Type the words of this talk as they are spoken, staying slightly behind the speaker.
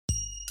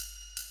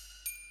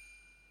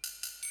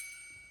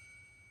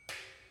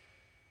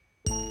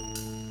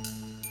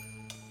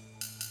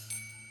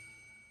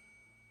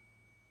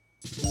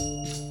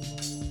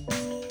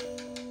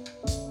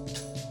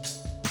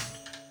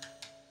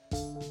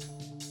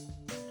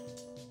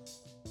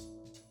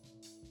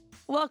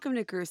Welcome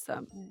to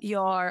Gruesome,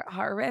 your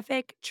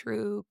horrific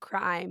true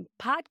crime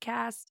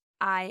podcast.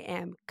 I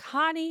am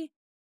Connie,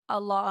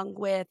 along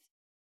with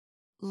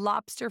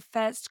Lobster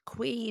Fest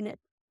Queen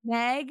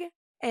Meg,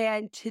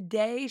 and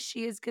today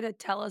she is going to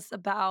tell us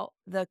about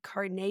the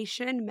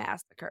Carnation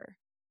Massacre.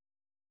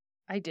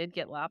 I did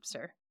get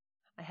lobster.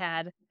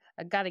 I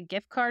got a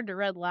gift card to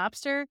Red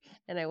Lobster,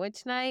 and I went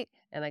tonight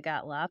and I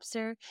got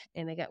lobster,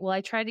 and I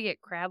tried to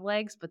get crab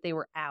legs, but they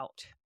were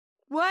out.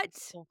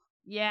 What?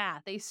 Yeah,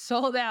 they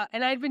sold out,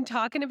 and I'd been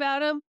talking about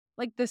them.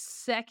 Like the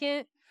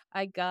second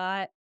I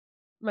got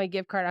my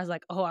gift card, I was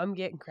like, "Oh, I'm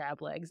getting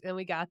crab legs." And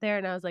we got there,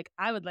 and I was like,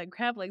 "I would like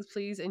crab legs,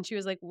 please." And she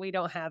was like, "We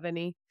don't have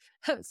any."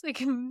 I was like,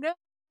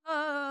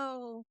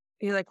 "No."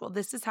 You're like, well,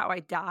 this is how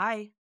I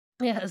die.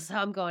 Yeah, this is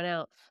how I'm going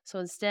out. So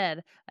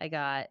instead, I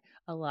got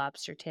a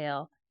lobster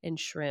tail and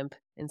shrimp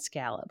and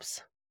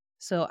scallops.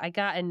 So I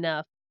got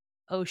enough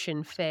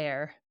ocean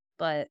fare,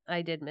 but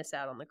I did miss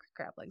out on the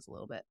crab legs a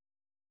little bit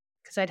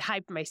because I'd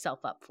hyped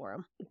myself up for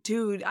them.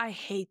 Dude, I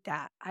hate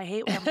that. I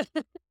hate when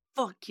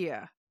fuck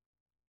yeah.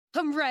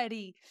 I'm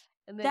ready.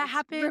 And then That it's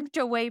happened. ripped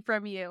away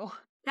from you.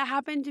 That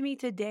happened to me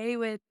today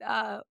with,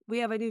 we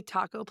have a new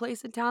taco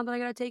place in town that I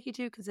gotta take you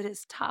to because it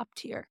is top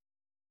tier.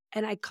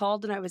 And I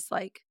called and I was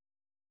like,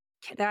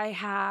 "Can I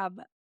have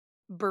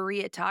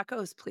burrito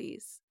tacos,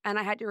 please?" And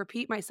I had to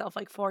repeat myself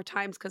like 4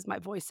 times because my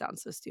voice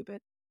sounds so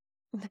stupid.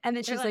 And then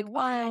They're she's like,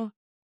 "Why?" "Oh,"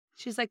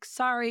 she's like,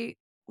 "Sorry,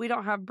 we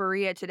don't have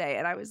burrito today."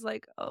 And I was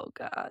like, "Oh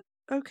God,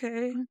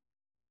 okay."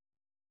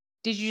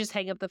 Did you just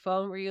hang up the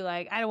phone? Were you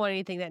like, "I don't want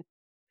anything then"?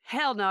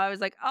 Hell no. I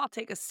was like, "I'll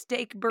take a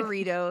steak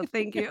burrito,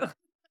 thank you."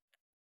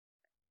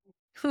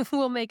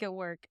 We'll make it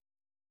work.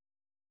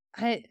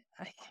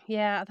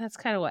 Yeah, that's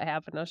kind of what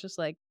happened. I was just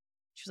like,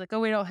 she was like, "Oh,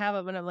 we don't have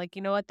them," and I'm like,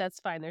 "You know what? That's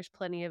fine. There's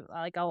plenty of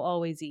I'll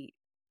always eat.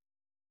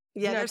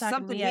 Yeah, You're not there's talking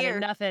something me out of here.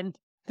 nothing.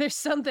 There's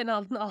something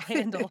I'll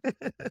handle."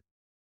 It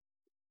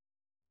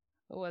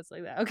was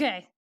like that.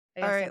 Okay,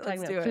 I All gotta right, stop talking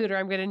let's about do it. food, or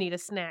I'm gonna need a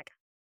snack.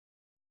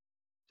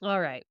 All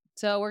right,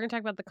 so we're gonna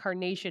talk about the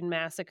Carnation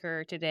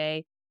Massacre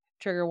today.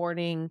 Trigger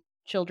warning: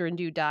 children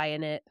do die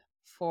in it,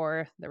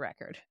 for the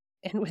record.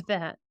 And with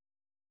that,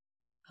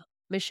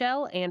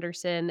 Michele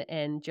Anderson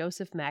and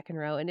Joseph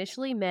McEnroe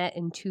initially met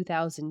in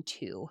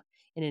 2002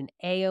 in an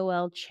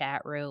AOL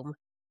chat room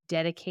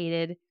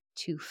dedicated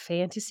to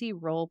fantasy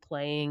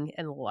role-playing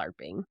and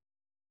LARPing.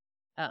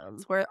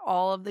 It's where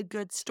all of the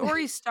good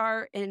stories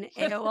start in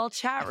AOL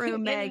chat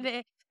room, Meg.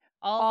 And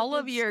all All the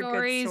of good your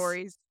good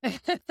stories. stories.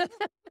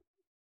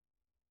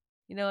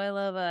 I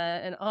love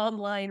an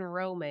online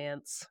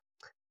romance.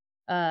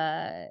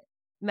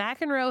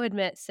 McEnroe had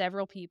met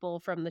several people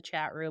from the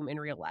chat room in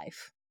real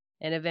life,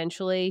 and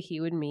eventually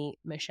he would meet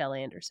Michele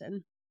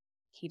Anderson.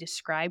 He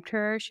described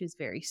her. She was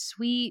very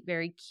sweet,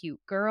 very cute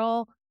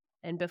girl.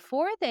 And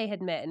before they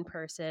had met in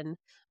person,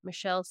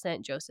 Michele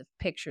sent Joseph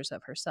pictures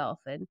of herself.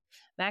 And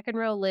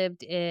McEnroe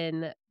lived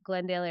in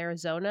Glendale,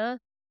 Arizona.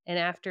 And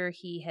after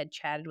he had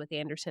chatted with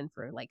Anderson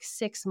for like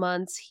 6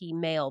 months, he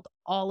mailed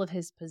all of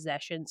his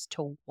possessions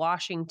to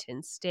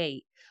Washington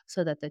State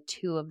so that the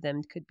two of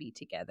them could be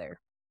together.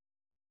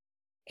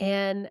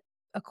 And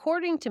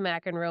according to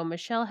McEnroe,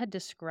 Michele had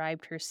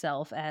described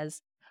herself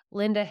as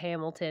Linda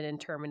Hamilton in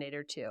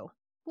Terminator 2,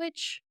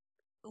 which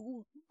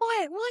would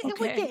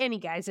Okay. get any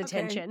guy's Okay.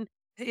 attention.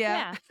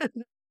 Yeah.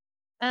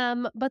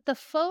 But the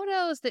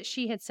photos that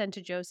she had sent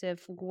to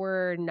Joseph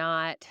were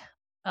not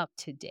up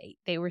to date.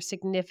 They were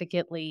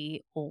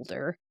significantly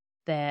older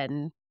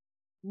than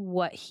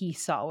what he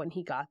saw when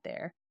he got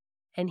there.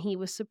 And he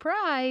was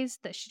surprised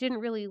that she didn't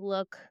really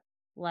look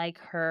like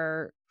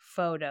her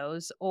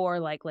photos or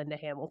like Linda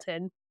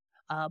Hamilton.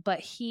 But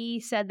he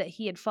said that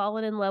he had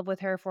fallen in love with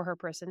her for her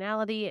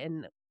personality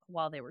and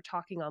while they were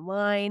talking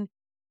online.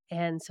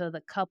 And so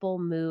the couple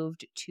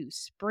moved to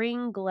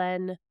Spring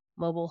Glen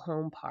Mobile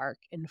Home Park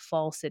in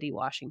Fall City,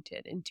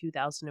 Washington in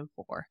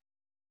 2004.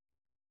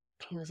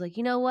 He was like,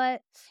 you know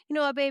what,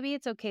 baby?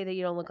 It's okay that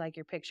you don't look like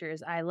your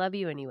pictures. I love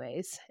you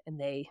anyways. And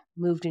they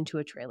moved into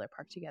a trailer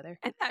park together.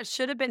 And that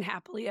should have been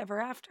happily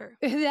ever after.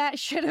 That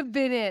should have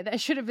been it.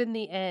 That should have been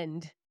the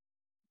end.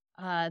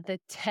 The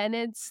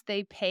tenants,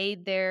 they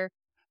paid their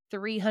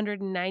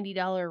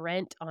 $390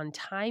 rent on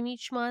time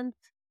each month.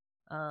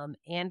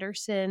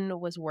 Anderson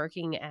was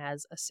working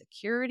as a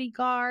security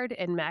guard,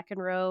 and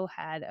McEnroe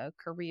had a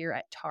career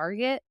at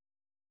Target.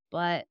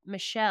 But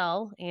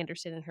Michele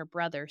Anderson and her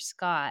brother,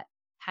 Scott,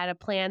 had a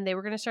plan. They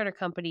were going to start a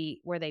company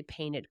where they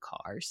painted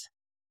cars.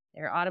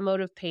 Their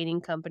automotive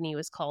painting company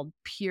was called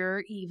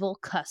Pure Evil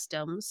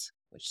Customs,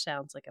 which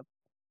sounds like a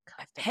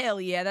custom. Hell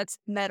yeah, that's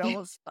metal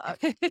as fuck.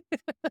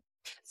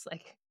 It's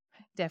like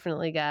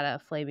definitely got a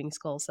flaming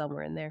skull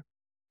somewhere in there.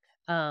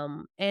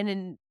 And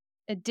in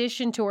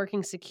addition to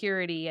working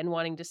security and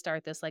wanting to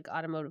start this like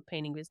automotive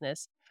painting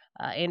business,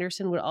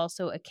 Anderson would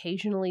also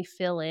occasionally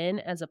fill in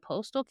as a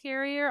postal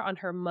carrier on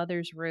her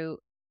mother's route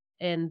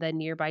in the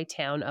nearby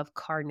town of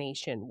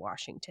Carnation,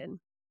 Washington,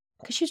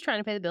 because she was trying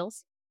to pay the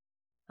bills.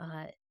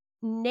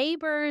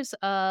 Neighbors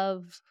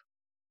of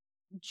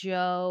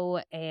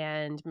Joe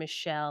and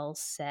Michele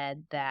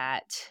said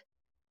that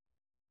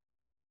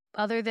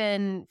Other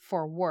than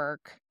for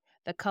work,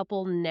 the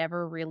couple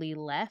never really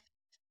left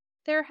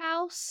their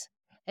house.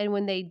 And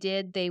when they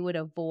did, they would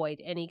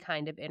avoid any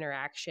kind of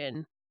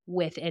interaction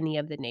with any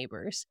of the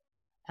neighbors.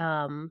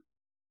 Um,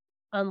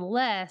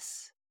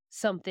 unless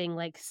something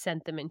like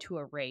sent them into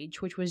a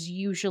rage, which was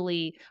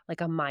usually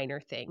like a minor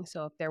thing.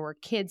 So if there were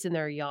kids in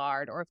their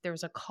yard, or if there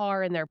was a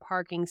car in their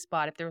parking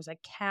spot, if there was a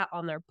cat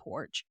on their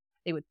porch,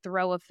 they would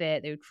throw a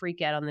fit, they would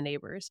freak out on the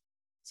neighbors.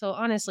 So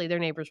honestly, their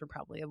neighbors were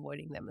probably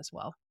avoiding them as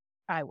well.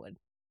 I would.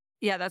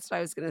 Yeah, that's what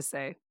I was going to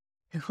say.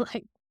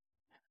 Like,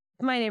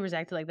 if my neighbors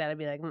acted like that, I'd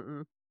be like,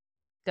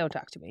 don't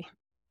talk to me.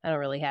 I don't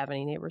really have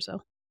any neighbors,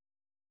 though.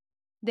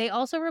 They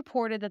also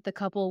reported that the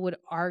couple would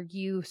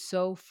argue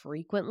so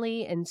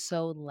frequently and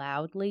so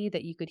loudly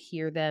that you could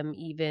hear them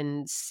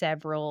even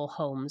several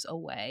homes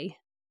away.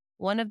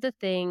 One of the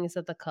things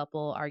that the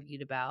couple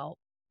argued about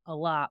a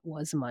lot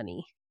was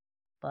money.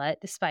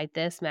 But despite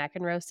this,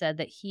 McEnroe said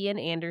that he and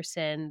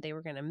Anderson, they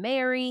were going to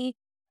marry.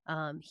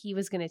 He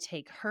was going to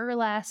take her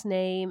last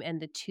name, and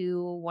the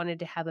two wanted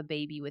to have a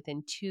baby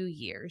within 2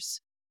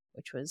 years,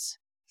 which was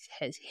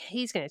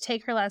he's going to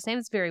take her last name.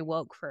 It's very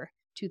woke for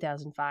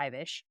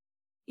 2005-ish.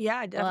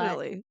 Yeah,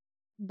 definitely.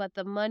 But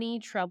the money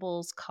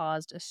troubles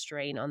caused a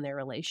strain on their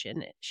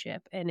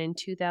relationship. And in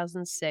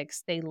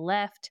 2006, they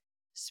left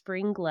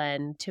Spring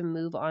Glen to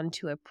move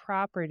onto a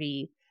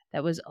property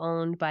that was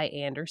owned by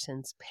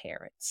Anderson's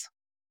parents.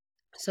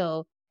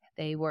 So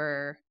they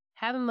were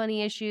having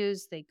money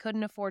issues. They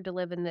couldn't afford to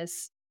live in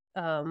this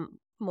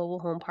mobile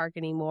home park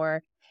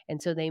anymore.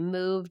 And so they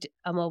moved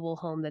a mobile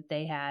home that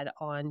they had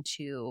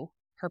onto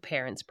her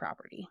parents'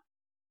 property.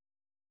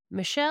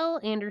 Michele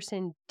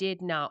Anderson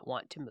did not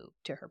want to move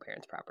to her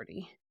parents'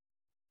 property.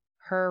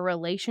 Her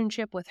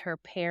relationship with her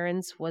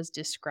parents was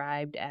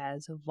described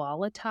as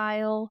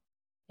volatile.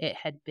 It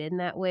had been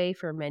that way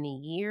for many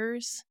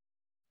years.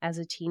 As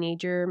a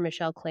teenager,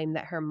 Michele claimed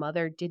that her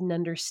mother didn't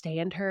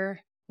understand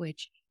her,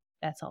 which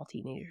that's all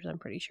teenagers, I'm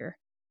pretty sure.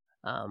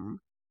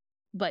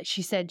 But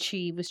she said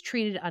she was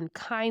treated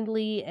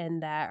unkindly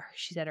and that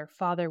she said her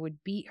father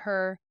would beat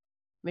her.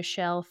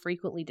 Michele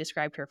frequently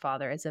described her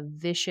father as a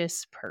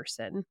vicious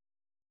person.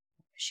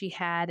 She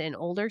had an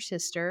older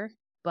sister,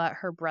 but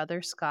her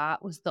brother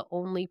Scott was the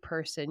only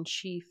person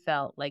she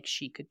felt like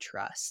she could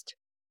trust.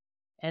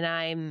 And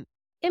I'm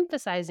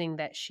emphasizing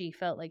that she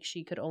felt like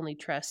she could only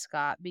trust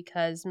Scott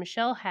because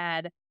Michele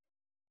had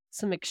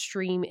some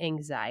extreme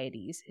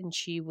anxieties and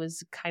she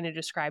was kind of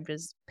described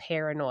as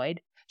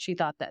paranoid. She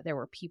thought that there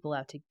were people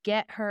out to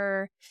get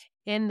her.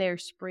 In their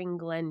Spring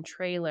Glen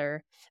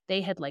trailer, they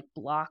had like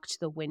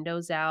blocked the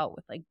windows out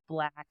with like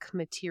black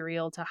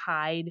material to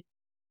hide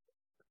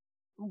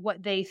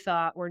what they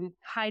thought were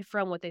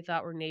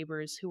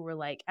neighbors who were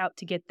like out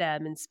to get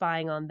them and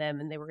spying on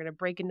them, and they were going to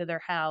break into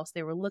their house.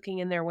 They were looking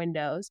in their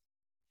windows.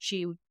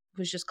 She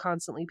was just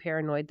constantly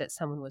paranoid that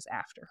someone was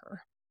after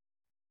her.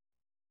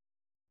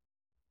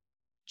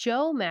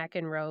 Joe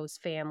McEnroe's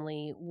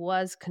family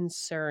was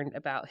concerned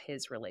about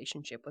his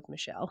relationship with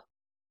Michele.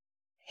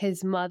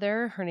 His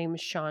mother, her name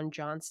is Shawn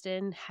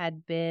Johnston,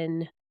 had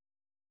been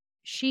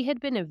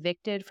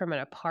evicted from an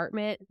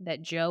apartment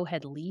that Joe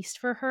had leased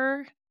for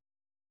her,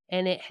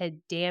 and it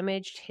had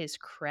damaged his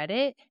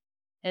credit,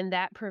 and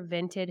that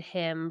prevented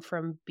him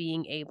from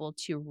being able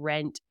to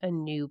rent a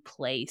new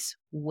place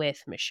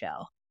with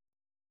Michele.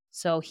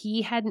 So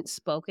he hadn't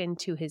spoken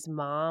to his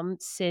mom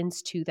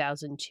since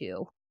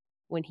 2002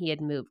 when he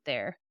had moved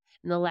there.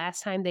 And the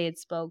last time they had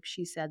spoke,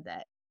 he said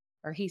that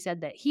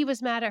he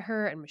was mad at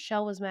her and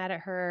Michele was mad at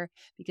her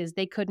because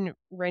they couldn't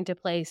rent a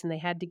place and they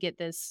had to get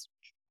this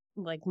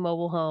like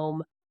mobile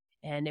home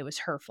and it was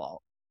her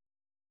fault.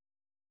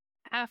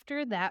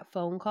 After that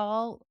phone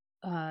call,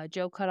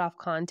 Joe cut off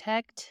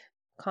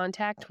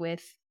contact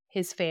with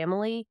his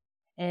family,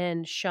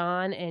 and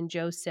Shawn and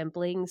Joe's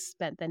siblings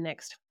spent the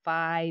next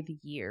 5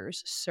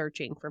 years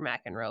searching for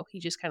McEnroe. He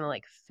just kind of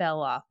like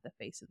fell off the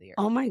face of the earth.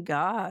 Oh my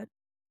God.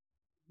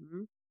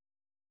 Mm-hmm.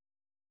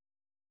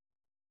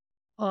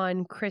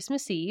 On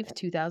Christmas Eve,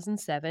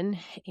 2007,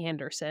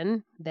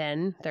 Anderson,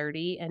 then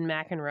 30, and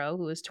McEnroe,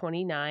 who was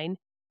 29,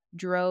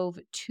 drove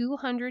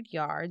 200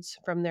 yards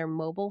from their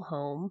mobile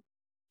home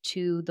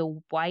to the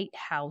White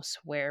House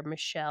where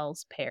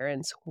Michelle's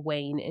parents,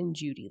 Wayne and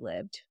Judy,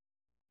 lived.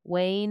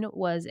 Wayne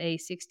was a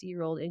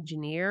 60-year-old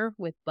engineer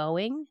with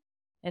Boeing,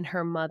 and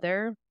her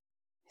mother,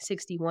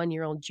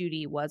 61-year-old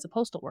Judy, was a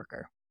postal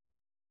worker.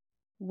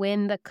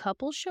 When the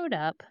couple showed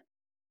up,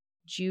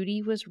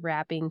 Judy was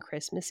wrapping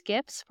Christmas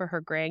gifts for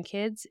her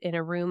grandkids in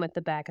a room at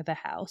the back of the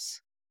house.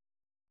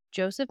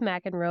 Joseph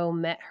McEnroe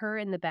met her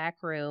in the back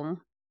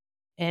room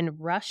and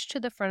rushed to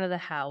the front of the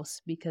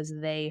house because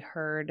they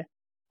heard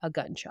a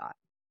gunshot.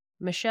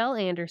 Michele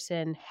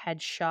Anderson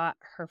had shot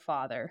her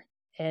father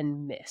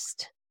and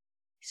missed.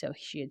 So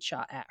she had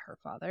shot at her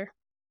father.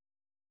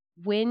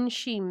 When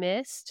she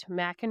missed,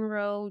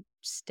 McEnroe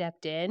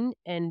stepped in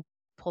and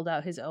pulled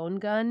out his own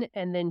gun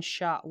and then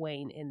shot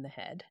Wayne in the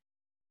head.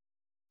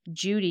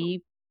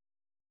 Judy,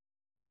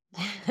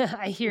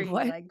 I hear you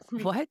What? like,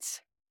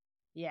 What?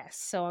 yes.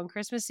 So on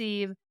Christmas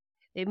Eve,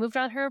 They moved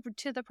on her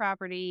to the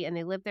property and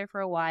they lived there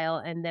for a while.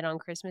 And then on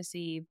Christmas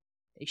Eve,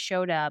 they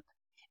showed up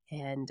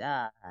and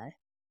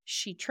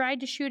she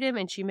tried to shoot him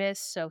and she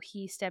missed. So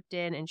he stepped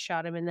in and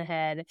shot him in the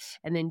head.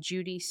 And then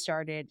Judy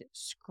started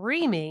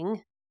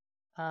screaming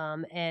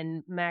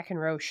and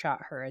McEnroe shot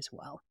her as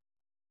well.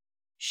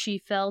 She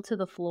fell to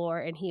the floor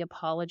and he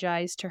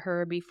apologized to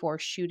her before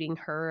shooting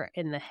her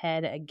in the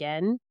head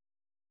again.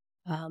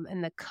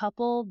 And the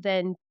couple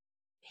then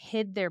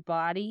hid their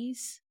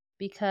bodies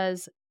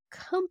because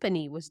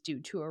company was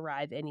due to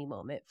arrive any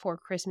moment for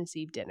Christmas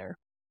Eve dinner.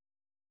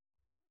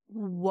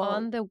 Whoa.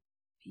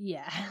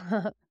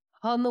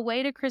 On the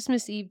way to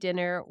Christmas Eve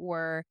dinner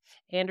were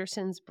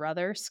Anderson's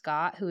brother,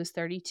 Scott, who was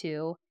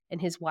 32,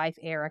 and his wife,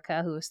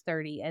 Erica, who was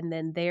 30, and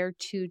then their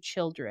 2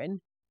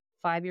 children,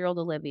 5-year-old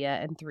Olivia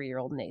and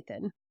 3-year-old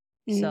Nathan.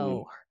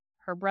 So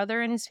her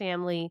brother and his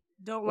family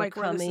don't were like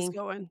where this is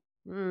going.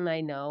 I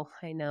know.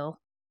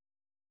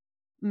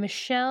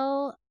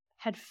 Michele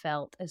had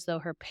felt as though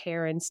her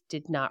parents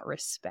did not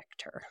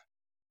respect her,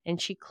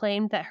 and she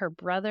claimed that her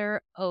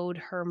brother owed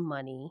her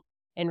money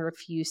and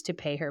refused to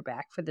pay her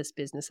back for this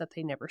business that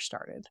they never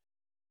started.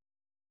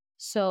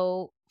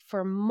 So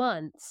for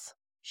months,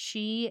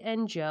 she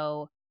and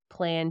Joe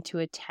planned to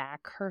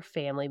attack her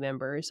family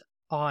members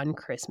on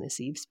Christmas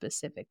Eve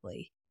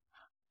specifically,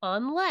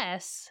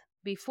 unless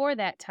before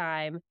that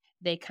time,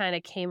 they kind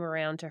of came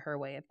around to her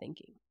way of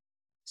thinking.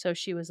 So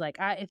she was like,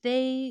 if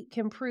they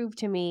can prove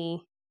to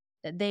me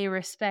that they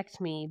respect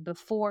me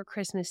before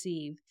Christmas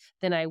Eve,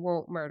 then I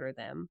won't murder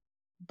them.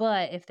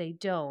 But if they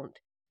don't,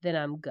 then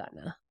I'm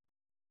gonna.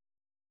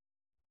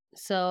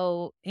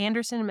 So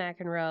Anderson and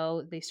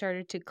McEnroe, they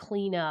started to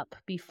clean up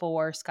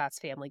before Scott's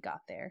family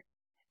got there.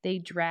 They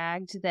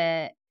dragged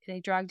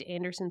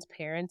Anderson's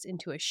parents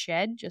into a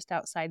shed just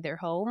outside their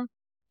home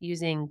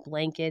using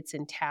blankets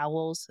and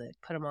towels. They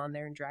put them on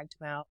there and dragged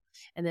them out.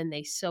 And then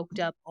they soaked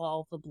up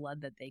all the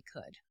blood that they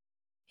could.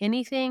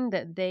 Anything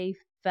that they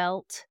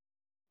felt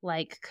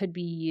like could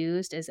be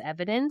used as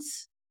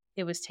evidence,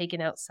 it was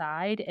taken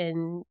outside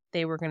and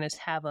they were going to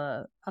have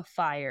a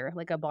fire,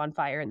 like a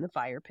bonfire in the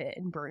fire pit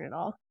and burn it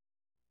all.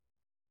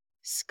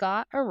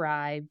 Scott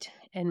arrived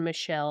and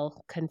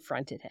Michele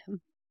confronted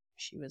him.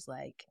 She was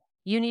like,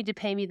 "You need to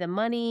pay me the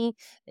money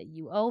that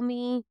you owe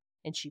me."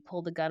 And she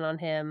pulled a gun on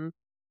him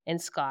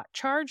and Scott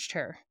charged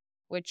her,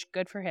 which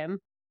good for him.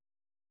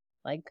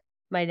 Like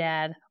my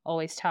dad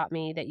always taught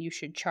me that you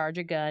should charge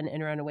a gun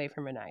and run away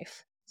from a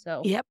knife.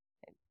 So yep.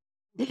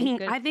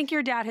 I think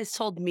your dad has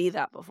told me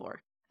that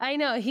before. I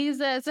know.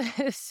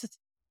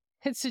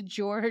 It's a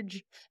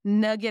George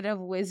nugget of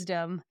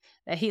wisdom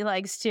that he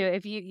likes to.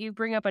 If you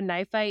bring up a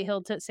knife fight,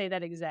 he'll say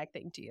that exact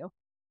thing to you.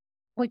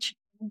 Which,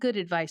 good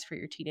advice for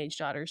your teenage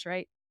daughters,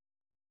 right?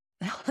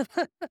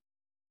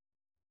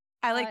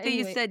 I like that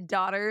you said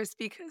daughters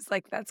because,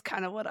 like, that's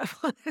kind of what I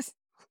was.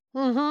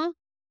 Mm-hmm.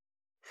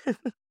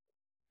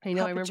 I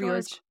know. I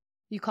remember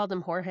you called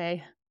him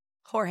Jorge.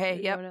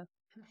 Jorge, yep.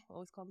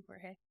 Always called him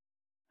Jorge.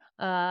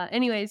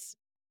 Anyways,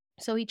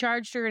 so he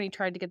charged her and he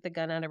tried to get the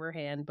gun out of her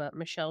hand, but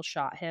Michele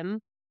shot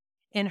him.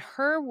 In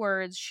her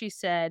words, she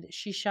said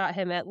she shot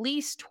him at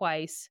least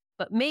twice,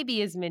 but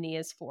maybe as many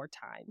as 4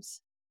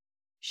 times.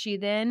 She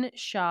then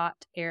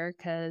shot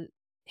Erica,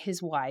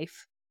 his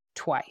wife,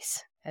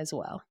 twice as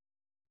well.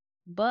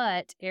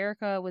 But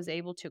Erica was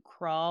able to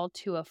crawl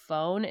to a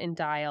phone and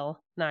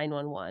dial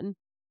 911.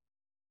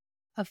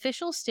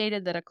 Officials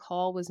stated that a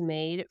call was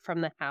made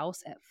from the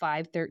house at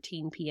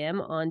 5:13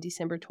 p.m. on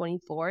December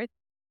 24th,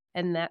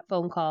 and that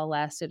phone call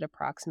lasted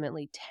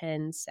approximately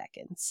 10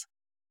 seconds.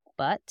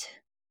 But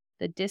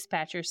the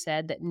dispatcher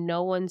said that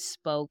no one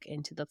spoke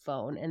into the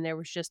phone, and there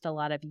was just a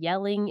lot of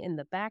yelling in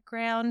the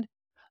background.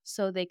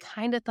 So they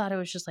kind of thought it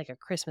was just like a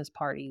Christmas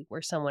party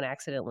where someone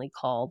accidentally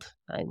called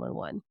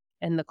 911,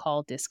 and the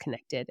call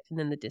disconnected, and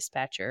then the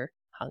dispatcher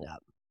hung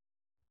up.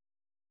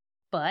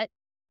 But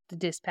the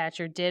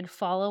dispatcher did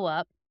follow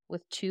up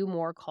with 2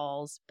 more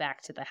calls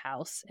back to the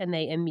house, and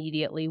they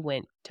immediately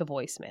went to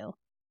voicemail.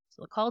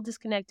 So the call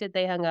disconnected,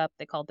 they hung up,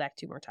 they called back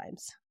 2 more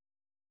times.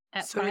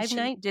 At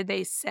 5:19, did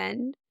they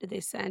send? At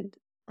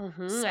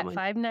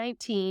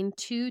 5:19,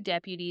 2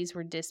 deputies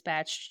were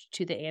dispatched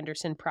to the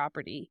Anderson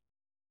property,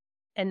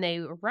 and they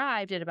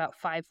arrived at about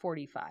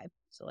 5:45,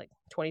 so like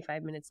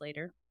 25 minutes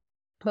later.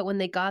 But when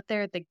they got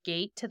there, the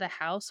gate to the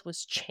house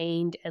was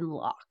chained and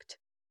locked,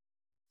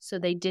 so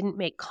they didn't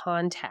make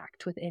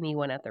contact with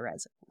anyone at the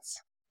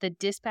residence. The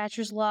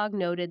dispatcher's log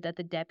noted that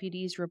the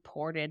deputies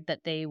reported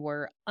that they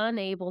were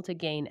unable to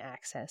gain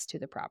access to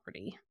the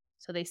property.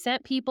 So they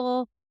sent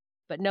people,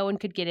 but no one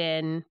could get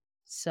in,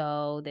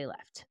 so they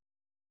left.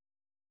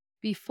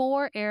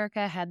 Before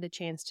Erica had the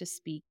chance to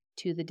speak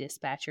to the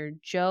dispatcher,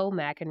 Joe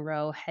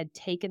McEnroe had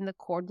taken the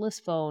cordless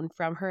phone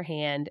from her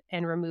hand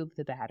and removed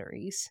the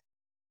batteries.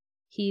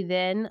 He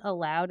then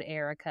allowed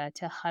Erica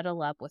to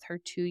huddle up with her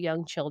 2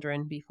 young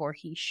children before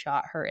he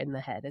shot her in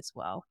the head as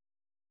well.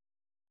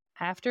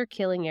 After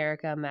killing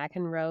Erica,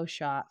 McEnroe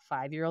shot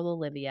 5-year-old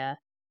Olivia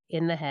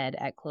in the head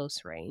at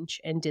close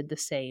range and did the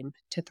same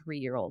to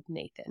 3-year-old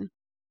Nathan.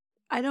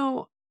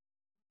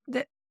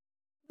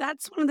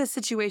 That's one of the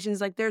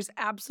situations, like, there's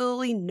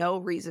absolutely no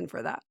reason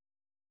for that.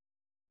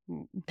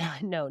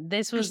 No,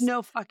 There's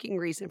no fucking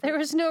reason for there that.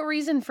 was no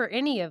reason for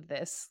any of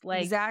this. Like,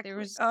 there Exactly.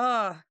 was,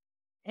 Ugh.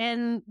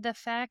 and the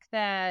fact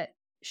that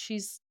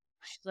she's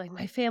like,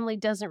 my family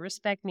doesn't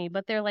respect me,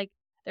 but they're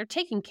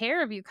taking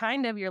care of you,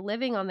 kind of. You're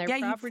living on their Yeah,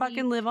 you property.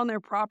 fucking live on their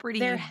property,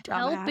 They're you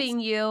dumbass. helping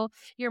you.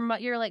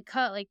 You're like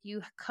like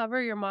you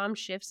cover your mom's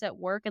shifts at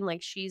work, and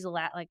like she's a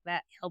lot like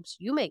that helps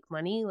you make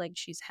money. Like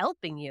she's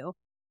helping you.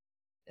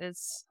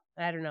 It's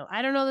I don't know.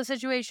 I don't know the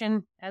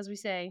situation, as we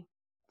say.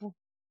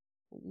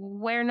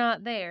 We're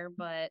not there,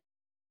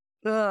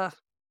 Ugh.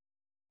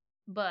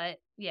 but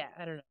yeah,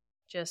 I don't know.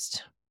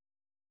 Just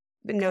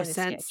No kind of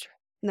sense. sketch.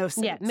 No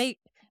Yeah, sense.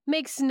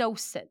 makes no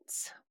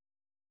sense.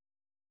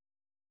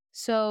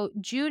 So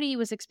Judy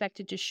was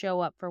expected to show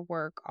up for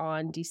work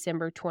on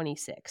December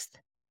 26th,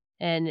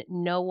 and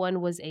no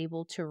one was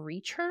able to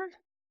reach her.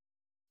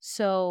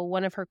 So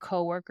one of her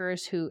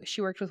coworkers, who she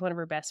worked with one of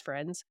her best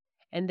friends,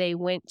 and they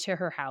went to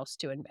her house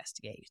to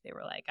investigate. They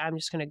were like, I'm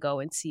just going to go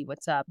and see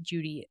what's up.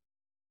 Judy,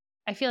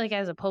 I feel like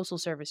as a postal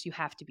service, you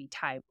have to be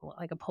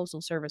like a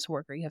postal service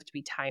worker, you have to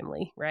be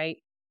timely, right?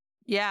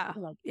 Yeah.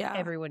 Like Yeah.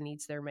 everyone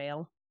needs their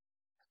mail.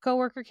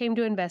 Coworker came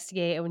to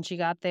investigate, and when she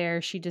got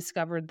there, she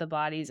discovered the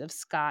bodies of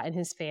Scott and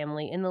his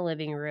family in the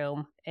living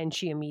room, and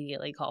she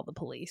immediately called the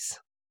police.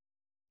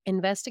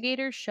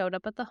 Investigators showed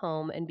up at the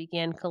home and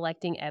began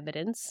collecting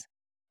evidence.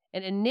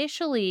 And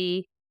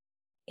initially,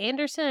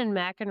 Anderson and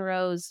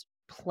McEnroe's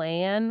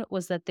plan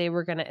was that they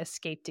were going to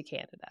escape to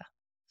Canada.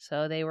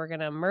 So they were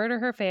going to murder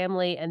her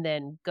family and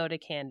then go to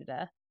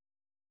Canada.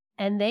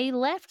 And they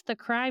left the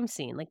crime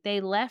scene. Like they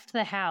left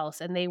the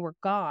house and they were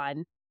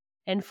gone.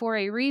 And for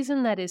a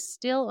reason that is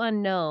still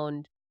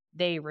unknown,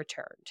 they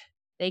returned.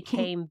 They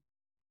came.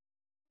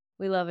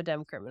 We love a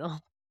dumb criminal.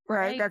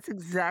 Right. That's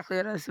exactly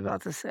what I was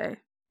about to say.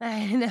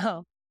 I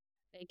know.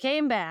 They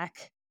came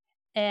back,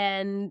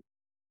 and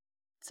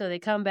so they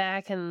come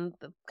back and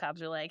the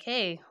cops are like,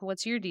 hey,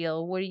 what's your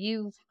deal? What are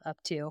you up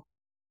to?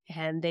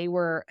 And they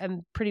were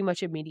pretty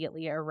much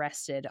immediately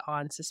arrested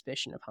on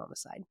suspicion of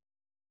homicide.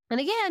 And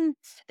again,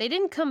 they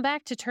didn't come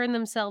back to turn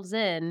themselves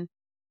in.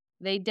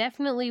 They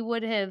definitely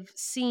would have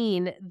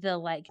seen the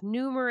like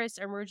numerous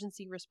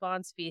emergency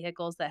response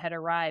vehicles that had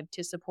arrived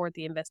to support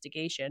the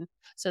investigation.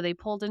 So they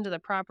pulled into the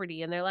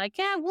property and they're like,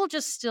 yeah, we'll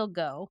just still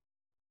go.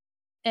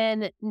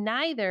 And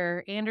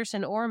neither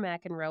Anderson or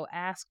McEnroe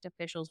asked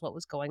officials what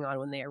was going on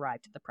when they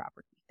arrived at the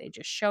property. They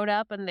just showed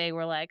up and they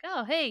were like,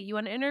 oh, hey, you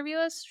want to interview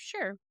us?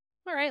 Sure.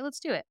 All right,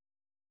 let's do it.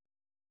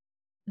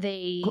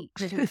 They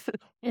didn't.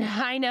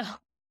 I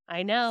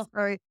know.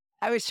 Sorry.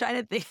 I was trying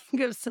to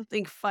think of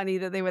something funny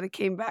that they would have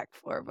came back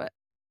for, but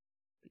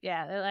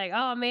Yeah, they're like,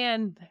 oh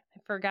man, I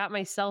forgot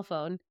my cell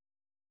phone.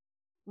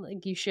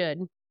 Like you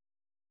should.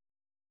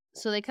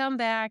 So they come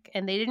back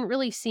and they didn't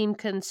really seem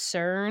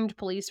concerned.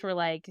 Police were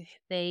like,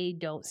 they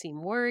don't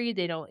seem worried.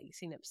 They don't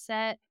seem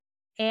upset.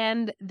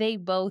 And they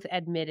both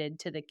admitted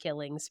to the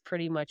killings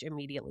pretty much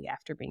immediately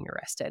after being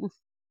arrested.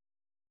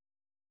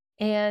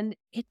 And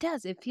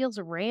it feels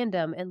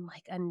random and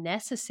like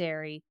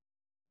unnecessary,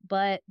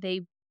 but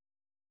they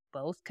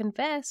both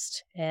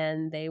confessed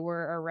and they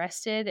were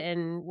arrested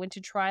and went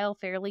to trial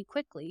fairly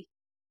quickly.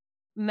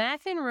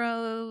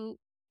 McEnroe,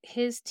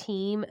 his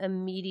team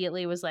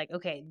immediately was like,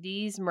 okay,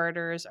 these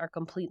murders are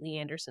completely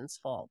Anderson's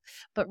fault.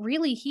 But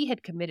really, he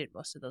had committed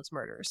most of those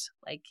murders.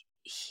 Like,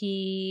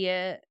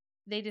 they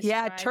described...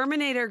 Yeah,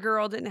 Terminator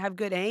girl didn't have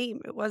good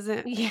aim. It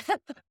wasn't... Yeah.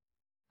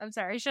 I'm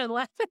sorry, I shouldn't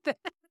laugh at that.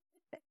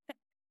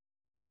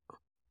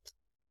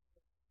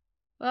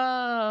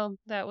 Oh,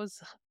 that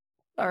was...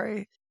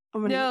 Sorry.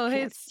 No,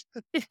 it's...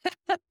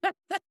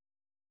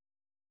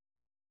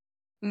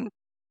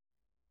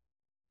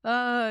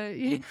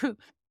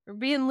 For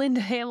being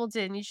Linda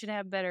Hamilton, you should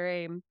have better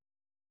aim.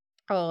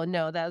 Oh,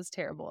 no, that was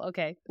terrible.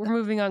 Okay, we're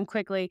moving on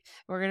quickly.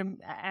 We're going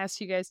to ask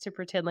you guys to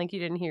pretend like you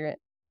didn't hear it.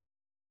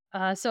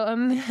 So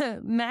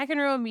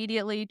McEnroe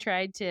immediately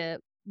tried to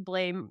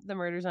blame the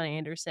murders on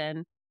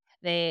Anderson.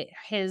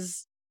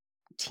 His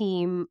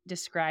team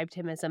described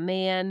him as a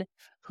man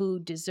who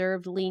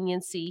deserved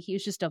leniency. He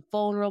was just a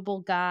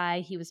vulnerable guy.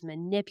 He was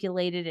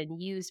manipulated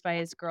and used by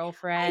his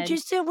girlfriend. I'm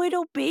just a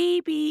little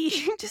baby.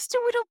 Just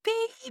a little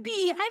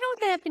baby. I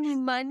don't have any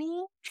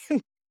money.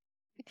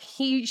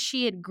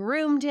 She had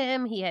groomed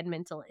him. He had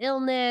mental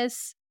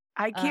illness.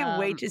 I can't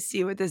wait to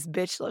see what this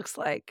bitch looks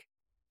like.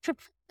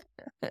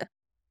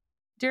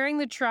 During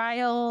the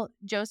trial,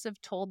 Joseph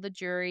told the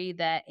jury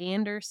that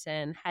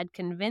Anderson had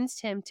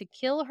convinced him to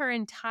kill her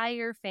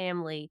entire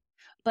family,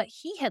 but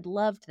he had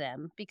loved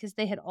them because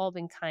they had all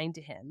been kind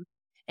to him,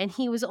 and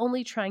he was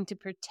only trying to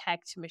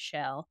protect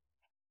Michele.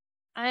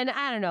 And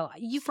I don't know,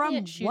 you From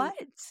can't shoot... what?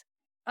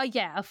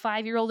 Yeah, a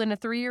 5-year-old and a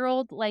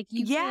 3-year-old. Like,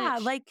 you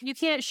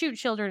can't shoot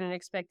children and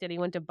expect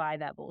anyone to buy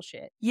that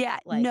bullshit. Yeah,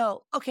 like,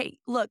 no. Okay,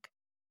 look.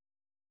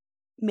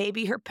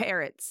 Maybe her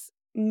parents.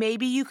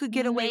 Maybe you could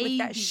get away with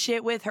that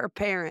shit with her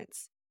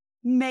parents.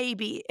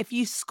 Maybe. If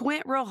you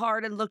squint real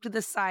hard and look to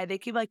the side, they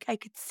could I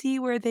could see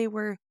where they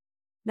were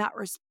not...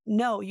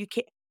 No, you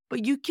can't.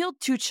 But you killed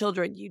 2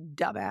 children, you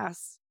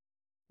dumbass.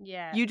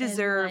 Yeah. You and,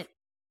 deserve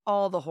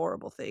all the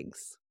horrible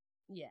things.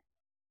 Yeah.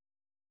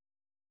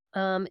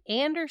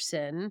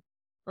 Anderson,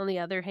 on the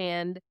other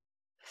hand,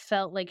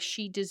 felt like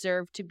she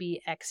deserved to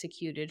be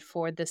executed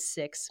for the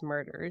 6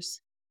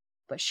 murders,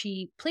 but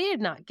she pleaded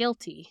not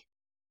guilty.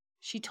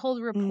 She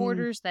told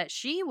reporters that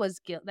she was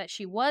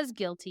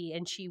guilty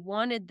and she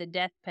wanted the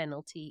death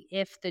penalty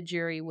if the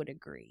jury would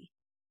agree.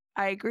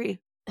 I agree.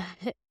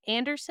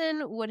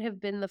 Anderson would have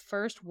been the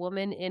first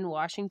woman in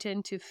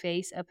Washington to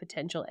face a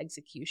potential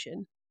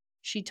execution.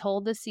 She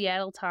told the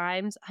Seattle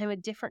Times, "I'm a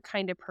different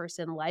kind of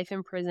person. Life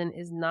in prison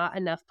is not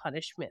enough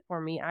punishment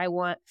for me. I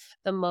want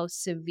the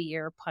most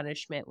severe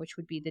punishment, which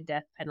would be the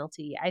death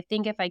penalty. I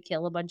think if I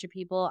kill a bunch of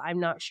people, I'm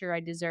not sure I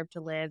deserve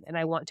to live, and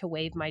I want to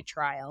waive my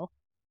trial."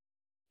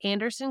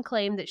 Anderson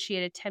claimed that she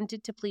had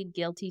attempted to plead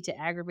guilty to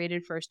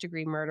aggravated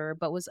first-degree murder,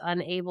 but was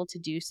unable to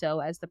do so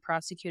as the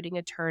prosecuting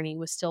attorney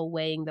was still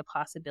weighing the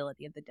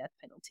possibility of the death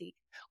penalty.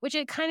 Which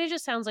it kind of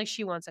just sounds like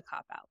she wants a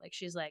cop-out. Like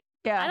she's like,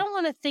 I don't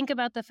want to think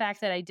about the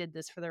fact that I did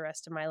this for the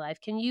rest of my life.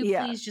 Can you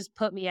please just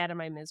put me out of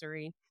my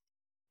misery?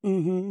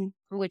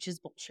 Which is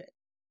bullshit.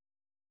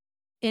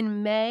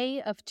 In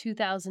May of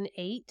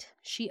 2008,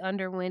 she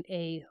underwent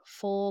a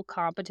full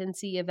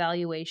competency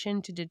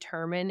evaluation to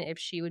determine if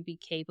she would be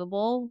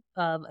capable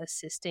of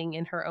assisting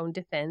in her own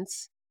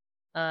defense.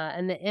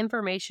 And the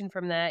information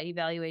from that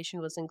evaluation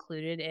was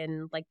included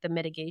in like the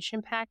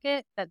mitigation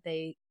packet that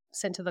they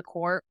sent to the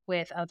court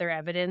with other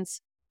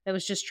evidence that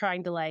was just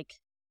trying to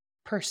like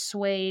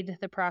persuade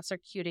the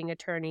prosecuting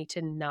attorney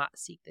to not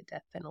seek the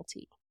death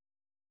penalty.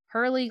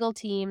 Her legal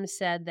team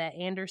said that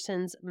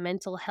Anderson's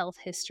mental health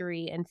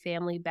history and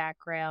family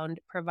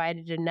background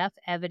provided enough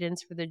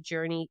evidence for the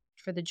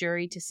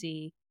jury to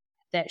see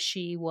that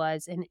she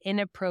was an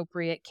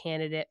inappropriate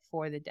candidate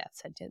for the death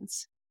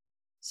sentence.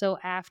 So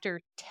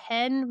after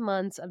 10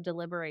 months of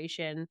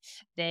deliberation,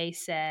 they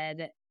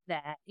said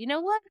that, you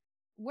know what?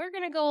 We're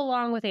going to go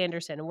along with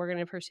Anderson and we're going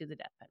to pursue the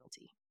death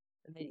penalty.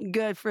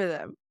 Good for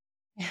them.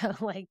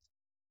 Like,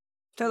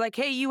 they're like,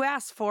 hey, you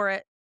asked for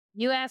it.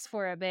 You asked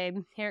for it, babe.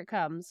 Here it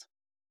comes.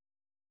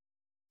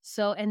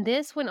 So, and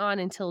this went on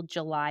until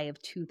July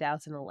of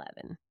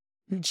 2011.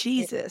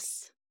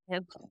 Jesus.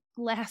 It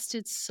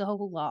lasted so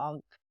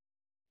long.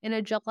 In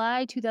a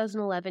July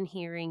 2011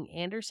 hearing,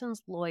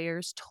 Anderson's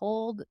lawyers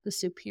told the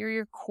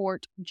Superior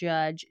Court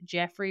Judge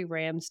Jeffrey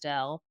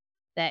Ramsdell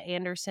that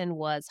Anderson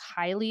was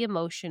highly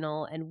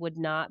emotional and would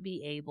not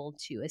be able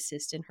to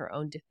assist in her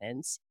own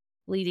defense,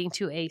 leading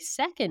to a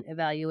second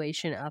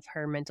evaluation of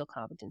her mental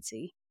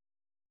competency.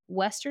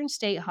 Western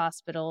State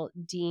Hospital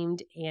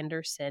deemed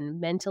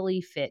Anderson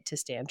mentally fit to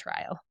stand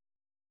trial.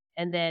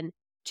 And then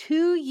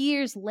 2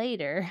 years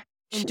later,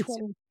 in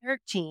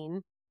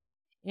 2013,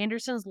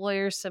 Anderson's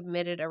lawyers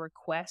submitted a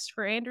request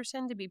for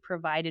Anderson to be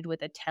provided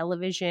with a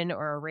television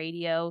or a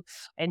radio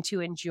and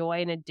to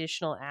enjoy an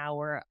additional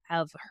hour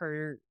of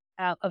her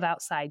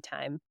outside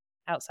time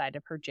outside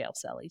of her jail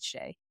cell each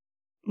day.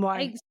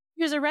 Why?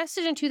 She was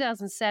arrested in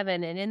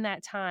 2007, and in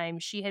that time,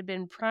 she had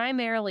been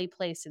primarily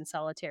placed in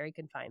solitary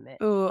confinement.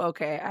 Oh,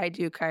 okay. I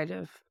do kind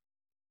of.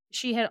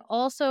 She had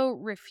also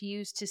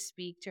refused to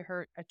speak to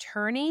her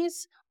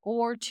attorneys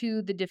or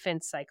to the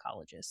defense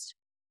psychologist.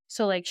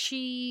 So, like,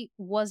 she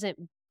wasn't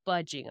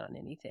budging on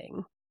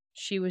anything.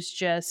 She was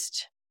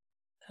just,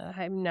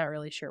 I'm not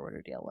really sure what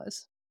her deal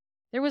was.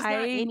 There was not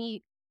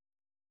any.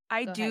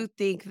 I do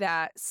think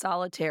that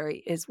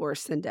solitary is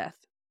worse than death.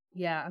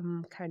 Yeah,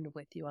 I'm kind of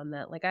with you on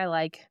that. Like, I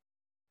like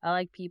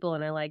people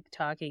and I like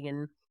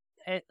talking,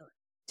 and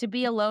to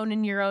be alone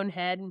in your own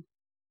head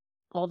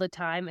all the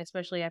time,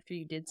 especially after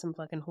you did some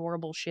fucking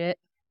horrible shit,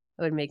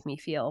 it would make me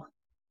feel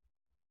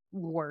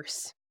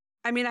worse.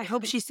 I mean, I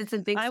hope she sits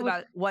and thinks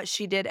about what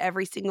she did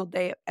every single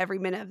day, every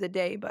minute of the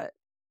day, but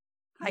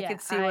I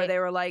could see where they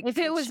were like, if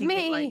it was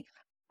me,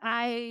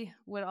 I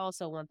would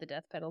also want the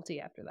death penalty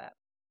after that.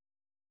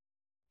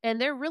 And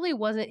there really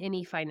wasn't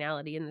any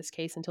finality in this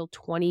case until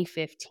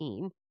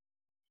 2015.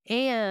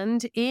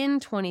 And in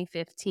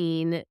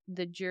 2015,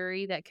 the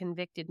jury that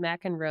convicted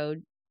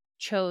McEnroe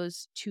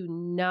chose to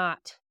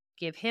not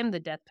give him the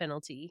death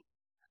penalty.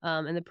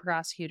 And the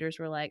prosecutors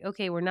were like,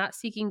 okay, we're not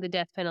seeking the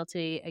death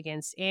penalty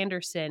against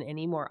Anderson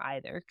anymore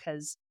either,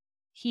 because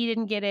he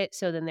didn't get it.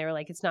 So then they were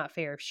like, it's not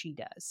fair if she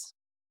does.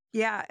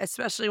 Yeah,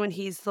 especially when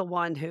he's the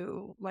one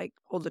who, like,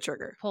 pulled the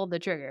trigger. Pulled the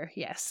trigger,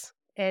 yes.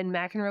 And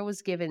McEnroe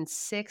was given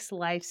 6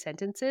 life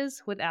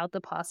sentences without the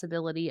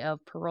possibility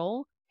of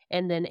parole.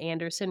 And then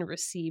Anderson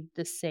received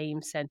the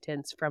same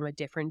sentence from a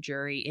different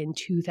jury in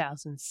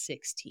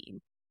 2016.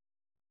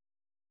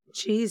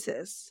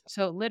 Jesus.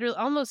 So literally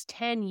almost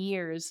 10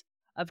 years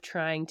of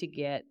trying to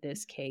get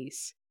this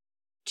case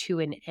to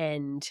an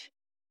end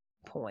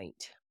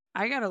point.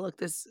 I gotta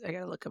look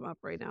him up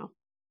right now.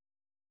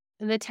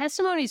 And the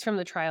testimonies from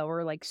the trial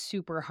were like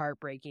super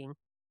heartbreaking.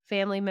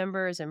 Family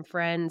members and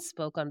friends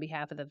spoke on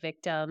behalf of the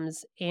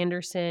victims.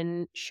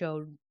 Anderson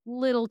showed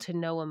little to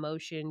no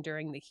emotion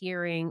during the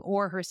hearing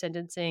or her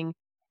sentencing.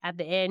 At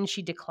the end,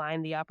 she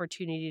declined the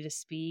opportunity to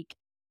speak.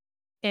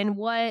 And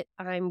what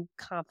I'm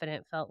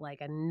confident felt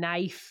like a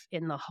knife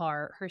in the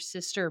heart, her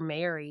sister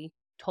Mary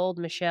told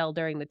Michele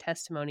during the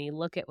testimony,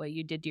 look at what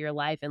you did to your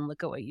life and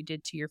look at what you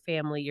did to your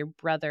family. Your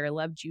brother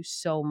loved you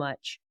so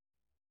much.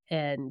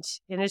 And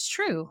it's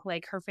true.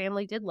 Like, her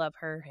family did love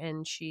her,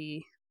 and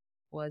she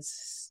was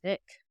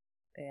sick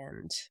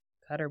and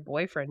got her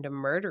boyfriend to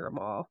murder them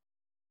all.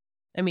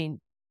 I mean,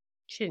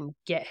 she didn't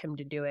get him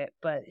to do it,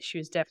 but she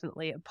was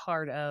definitely a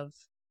part of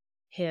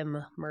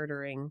him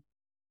murdering.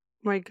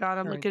 My God,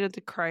 I'm her. looking at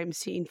the crime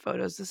scene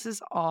photos. This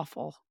is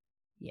awful.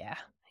 Yeah,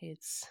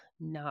 it's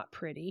not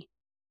pretty.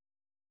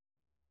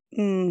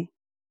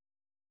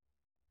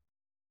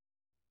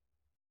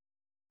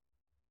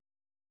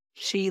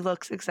 She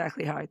looks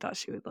exactly how I thought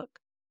she would look.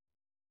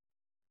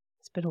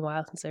 It's been a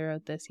while since I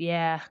wrote this.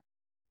 Yeah.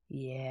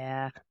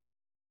 Yeah.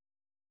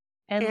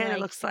 And it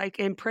looks like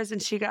in prison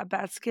she got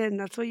bad skin.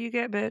 That's what you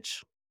get,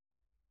 bitch.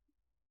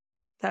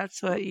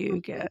 That's what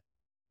you get.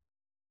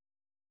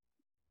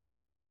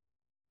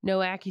 No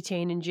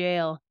Accutane in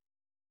jail.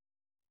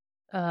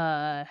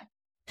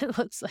 It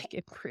looks like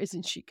in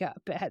prison she got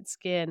bad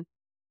skin.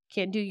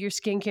 Can't do your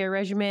skincare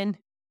regimen.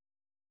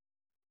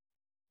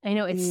 I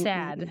know, it's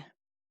sad.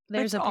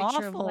 There's It's a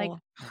picture of like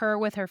awful. her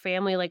with her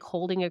family, like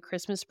holding a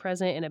Christmas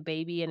present and a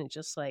baby, and it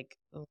just like,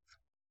 ugh.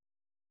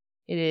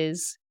 It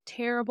is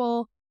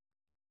terrible.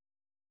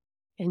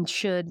 And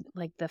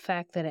the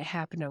fact that it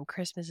happened on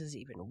Christmas is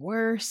even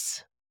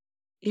worse.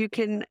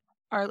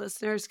 Our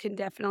listeners can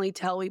definitely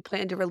tell we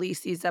plan to release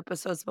these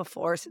episodes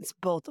before, since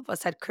both of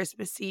us had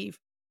Christmas Eve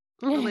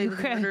related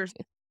murders.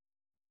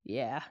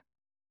 Yeah,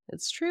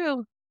 it's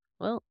true.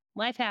 Well,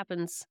 life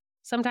happens.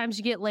 Sometimes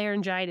you get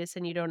laryngitis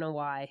and you don't know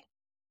why.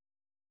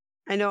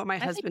 I know what my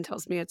husband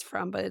tells me it's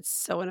from, but it's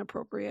so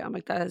inappropriate. I'm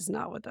like, that is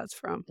not what that's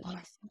from.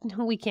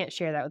 No, we can't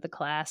share that with the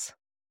class.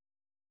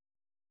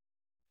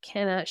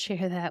 Cannot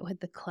share that with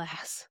the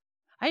class.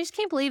 I just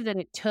can't believe that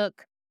it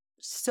took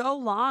so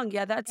long.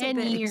 Yeah, that's 10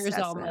 a bit years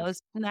excessive.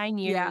 almost. 9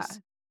 years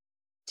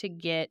to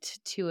get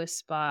to a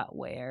spot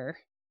where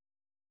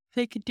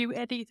they could do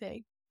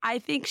anything. I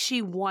think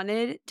she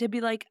wanted to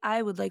be like,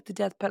 I would like the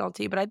death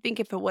penalty, but I think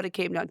if it would have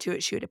came down to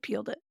it, she would have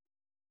appealed it.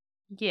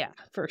 Yeah,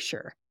 for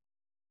sure.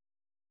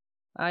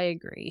 I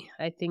agree.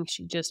 I think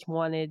she just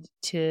wanted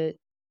to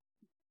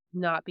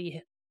not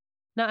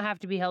have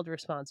to be held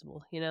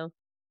responsible, you know?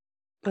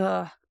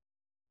 Ugh.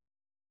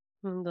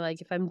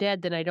 Like, if I'm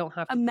dead, then I don't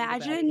have to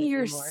imagine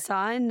your anymore.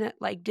 son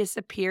like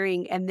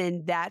disappearing, and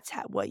then that's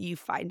what you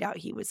find out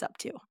he was up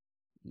to.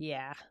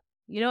 Yeah.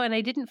 You know, and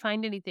I didn't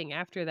find anything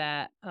after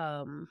that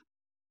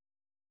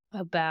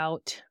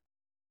about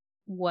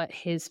what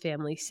his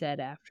family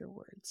said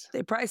afterwards.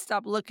 They probably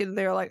stopped looking.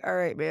 They're like, all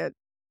right, man,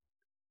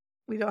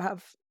 I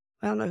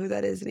don't know who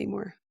that is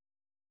anymore.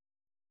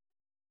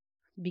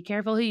 Be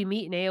careful who you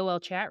meet in AOL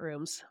chat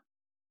rooms.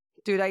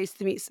 Dude, I used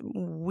to meet some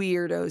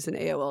weirdos in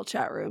AOL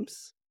chat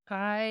rooms.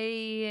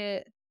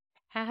 I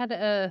had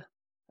a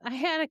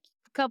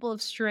couple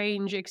of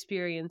strange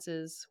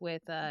experiences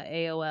with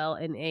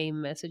AOL and AIM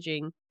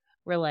messaging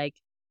where like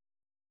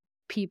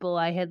people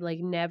I had like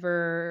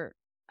never,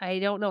 I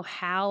don't know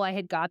how I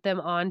had got them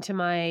onto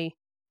my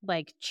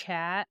like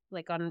chat,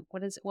 like on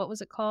what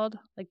was it called?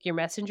 Like your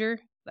messenger?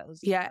 That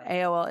was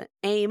AOL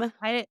AIM.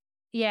 I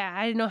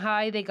didn't know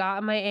how they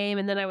got my AIM,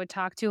 and then I would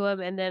talk to them,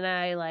 and then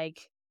I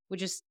like would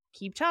just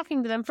keep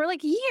talking to them for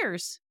like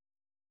years.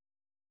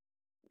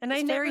 And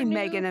it's very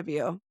Megan of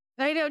you.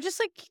 I know,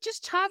 just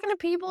talking to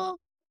people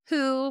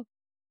who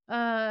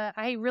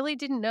I really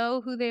didn't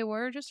know who they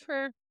were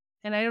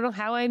and I don't know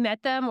how I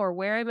met them or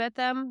where I met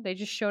them. They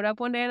just showed up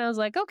one day and I was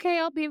like,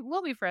 okay,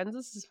 we'll be friends.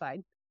 This is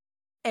fine.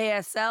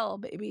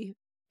 ASL, baby.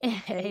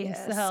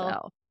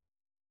 ASL.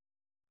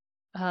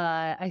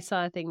 I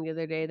saw a thing the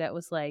other day that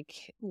was like,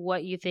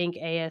 what you think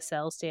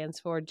ASL stands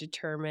for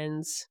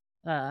determines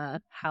how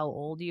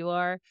old you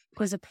are.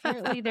 Because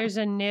apparently there's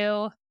a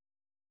new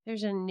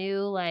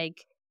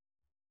like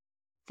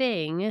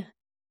thing.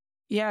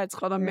 Yeah, it's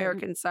called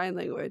American Sign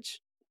Language.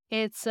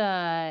 It's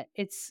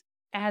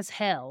as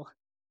hell.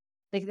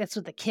 Like that's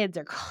what the kids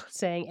are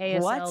saying.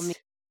 ASL what? Means,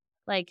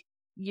 like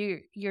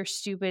you're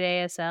stupid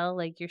ASL,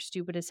 like you're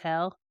stupid as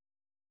hell.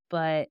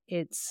 But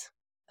it's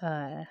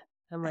I'm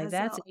like, ASL.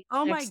 That's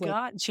oh my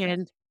God.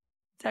 It's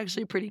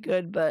actually pretty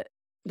good, but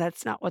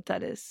that's not what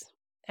that is.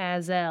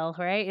 ASL,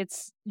 right?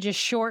 It's just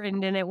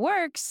shortened and it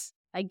works.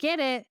 I get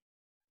it.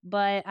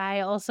 But I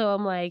also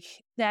am like,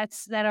 that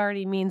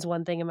already means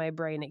one thing in my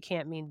brain. It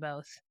can't mean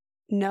both.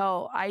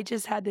 No, I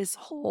just had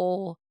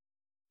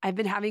I've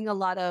been having a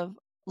lot of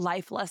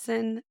life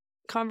lesson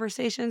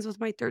conversations with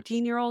my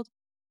 13-year-old,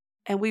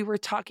 and we were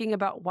talking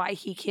about why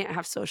he can't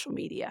have social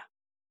media.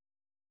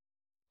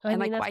 I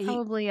mean, that's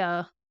probably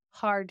a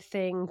hard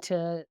thing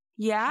to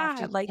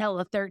tell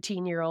a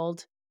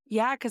 13-year-old.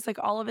 Yeah, because like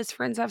all of his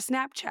friends have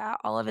Snapchat,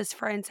 all of his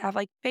friends have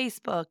like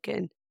Facebook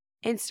and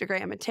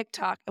Instagram and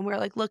TikTok. And we're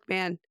like, look,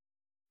 man,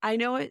 I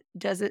know it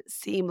doesn't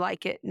seem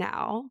like it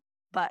now,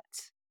 but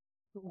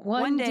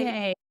one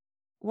day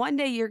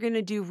you're going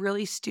to do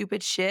really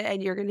stupid shit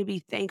and you're going to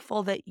be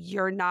thankful that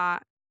you're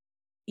not,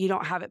 you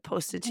don't have it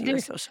posted to your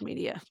social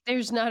media.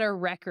 There's not a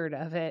record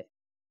of it.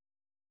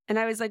 And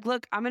I was like,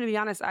 look, I'm going to be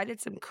honest. I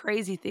did some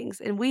crazy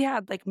things and we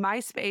had like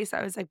MySpace.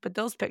 I was like, but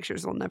those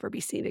pictures will never be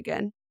seen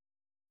again.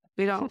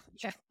 We don't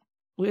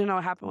know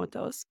what happened with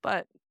those,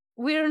 but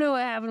we don't know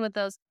what happened with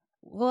those.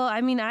 Well,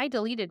 I mean, I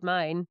deleted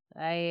mine.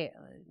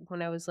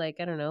 When I was like,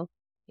 I don't know,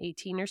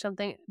 18 or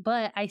something,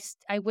 but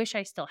I wish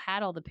I still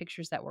had all the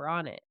pictures that were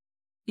on it.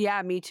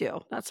 yeah, me too.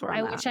 That's where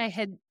I wish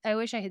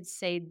I had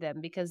saved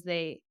them because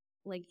they,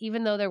 like,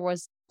 even though there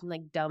was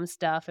like dumb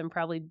stuff and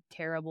probably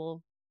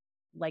terrible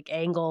like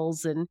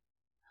angles and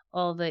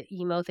all the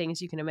emo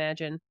things you can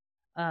imagine,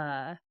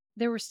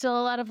 there were still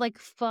a lot of like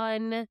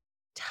fun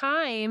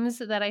times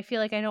that I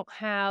feel like I don't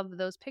have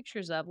those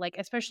pictures of, like,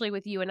 especially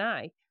with you and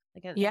I.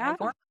 Like, yeah,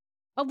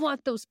 I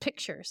want those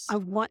pictures. I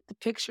want the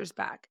pictures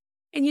back.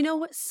 And you know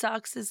what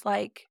sucks is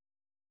like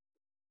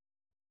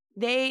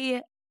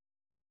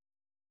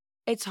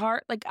it's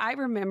hard. Like I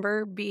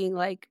remember being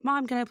like,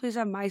 Mom, can I please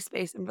have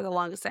MySpace? And for the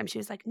longest time, she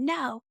was like,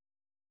 no,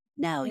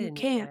 I you didn't even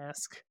can't.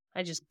 ask.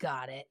 I just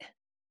got it.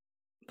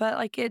 But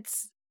like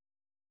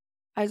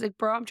I was like,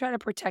 bro, I'm trying to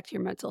protect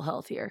your mental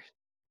health here.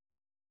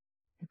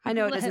 I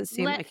know it doesn't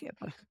seem like it,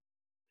 but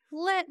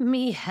let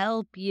me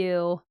help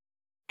you.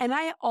 and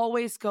I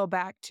always go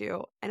back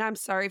to, and I'm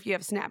sorry if you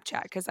have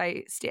Snapchat because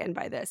I stand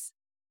by this.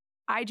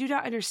 I do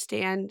not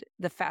understand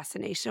the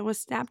fascination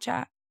with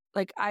Snapchat.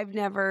 Like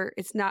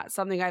it's not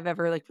something I've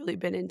ever like really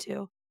been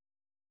into.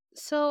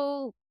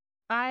 So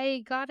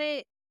I got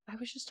it. I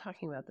was just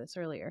talking about this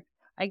earlier.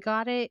 I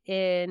got it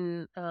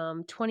in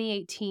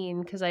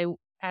 2018 because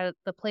at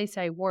the place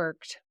I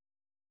worked,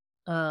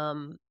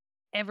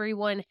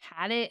 everyone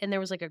had it and there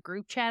was like a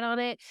group chat on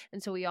it,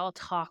 and so we all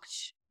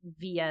talked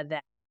via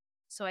that.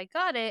 So I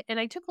got it and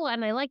I took a lot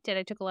and I liked it.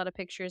 I took a lot of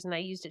pictures and I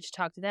used it to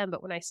talk to them.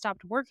 But when I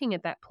stopped working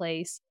at that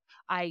place,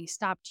 I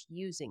stopped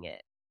using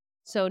it.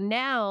 So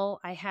now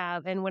I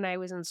have, and when I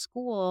was in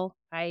school,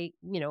 I,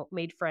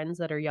 made friends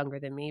that are younger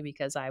than me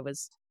because I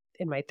was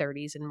in my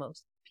 30s and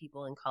most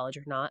people in college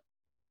are not.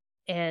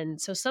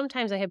 And so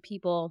sometimes I have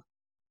people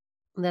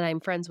that I'm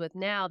friends with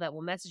now that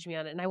will message me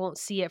on it and I won't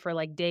see it for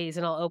like days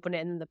and I'll open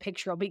it and then the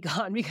picture will be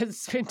gone because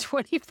it's been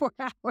 24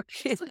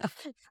 hours.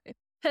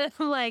 And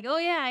I'm like, oh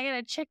yeah, I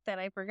gotta check that.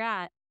 I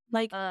forgot.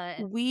 Like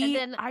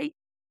when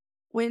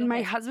my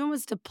ahead. husband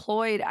was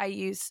deployed,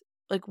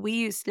 we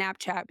used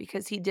Snapchat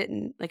because he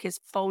didn't like his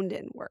phone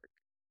didn't work.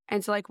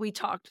 And so like we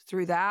talked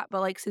through that,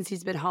 but like since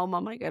he's been home,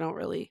 I'm like, I don't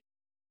really,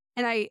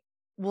 and I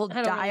will I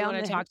don't die really on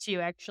want to talk to you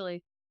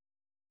actually.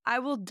 I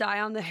will die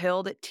on the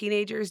hill that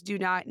teenagers do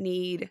not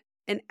need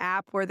an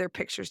app where their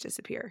pictures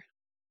disappear.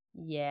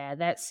 Yeah,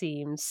 that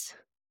seems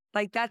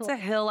like that's a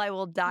hill I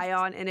will die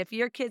on. And if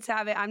your kids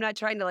have it, I'm not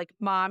trying to like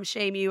mom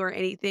shame you or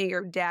anything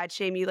or dad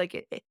shame you.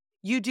 Like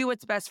you do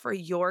what's best for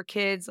your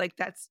kids. Like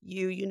that's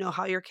you know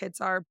how your kids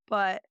are.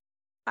 But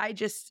I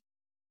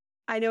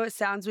know it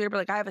sounds weird, but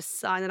like I have a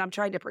son and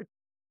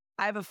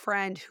I have a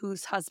friend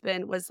whose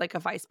husband was like a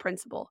vice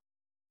principal.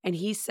 And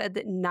he said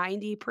that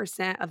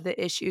 90% of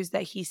the issues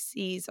that he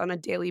sees on a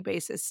daily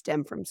basis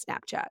stem from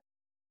Snapchat.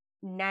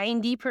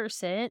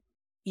 90%?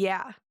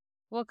 Yeah.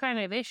 What kind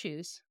of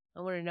issues?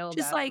 I want to know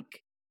Just about like,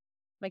 them.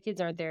 My kids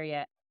aren't there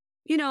yet.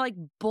 Like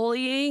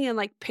bullying and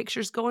like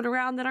pictures going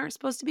around that aren't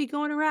supposed to be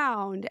going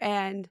around.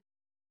 And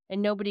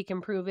nobody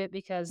can prove it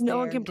because no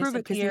one can prove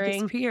it because they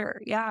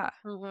disappear. Yeah.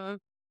 Mm-hmm.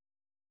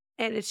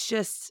 And it's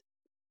just,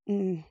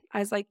 I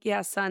was like,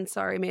 yeah, son,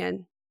 sorry,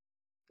 man.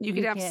 You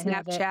can have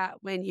Snapchat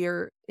when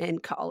you're in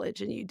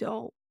college and you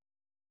don't.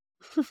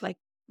 Like,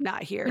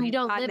 not here. When you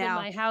don't not live now.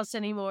 in my house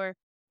anymore.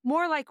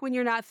 More like when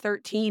you're not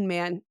 13,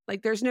 man.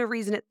 Like, there's no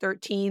reason at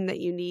 13 that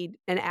you need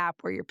an app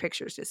where your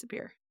pictures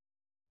disappear.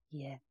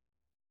 Yeah.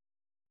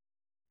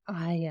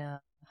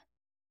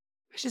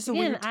 It's just a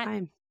weird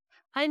time.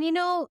 And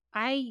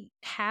I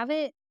have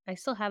it. I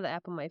still have the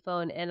app on my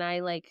phone and I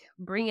like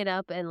bring it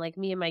up and like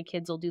me and my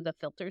kids will do the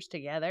filters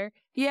together.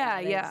 Yeah,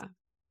 yeah.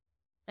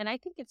 And I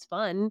think it's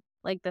fun.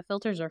 Like the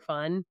filters are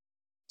fun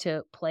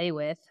to play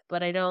with,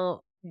 but I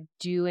don't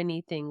do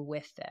anything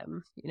with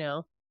them,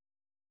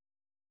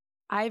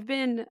 I've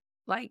been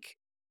like,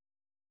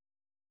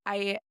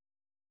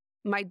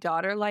 my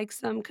daughter likes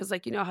them because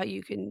like, you know how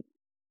you can,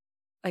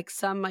 like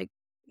some like,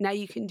 now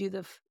you can do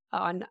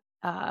on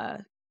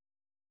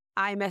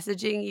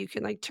iMessaging, you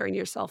can like turn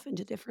yourself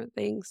into different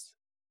things.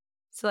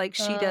 So like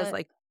she does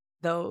like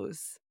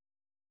those.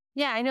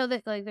 Yeah, I know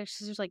that like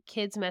there's like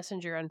Kids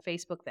Messenger on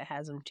Facebook that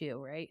has them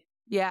too, right?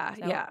 Yeah,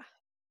 yeah.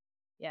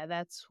 Yeah,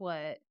 that's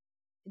what.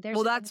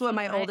 Well, that's what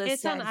my oldest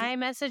It's on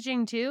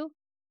iMessaging too?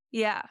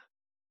 Yeah.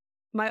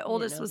 My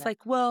oldest was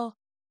like, well,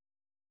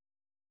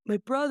 my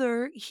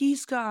brother,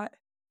 he's got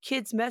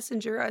Kids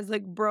Messenger. I was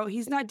like, bro,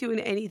 he's not doing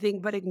anything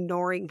but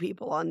ignoring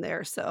people on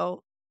there.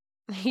 So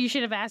you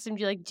should have asked him,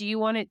 like, do you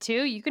want it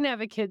too? You can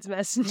have a Kids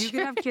Messenger. You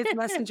can have Kids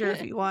Messenger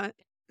if you want.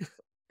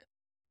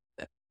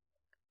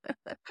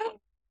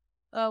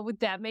 Would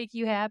that make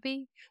you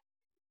happy?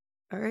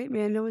 All right,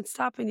 man. No one's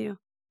stopping you.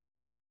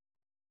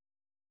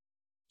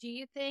 Do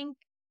you think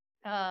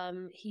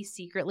He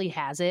secretly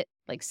has it,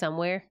 like,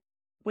 somewhere.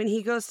 When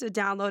he goes to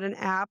download an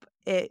app,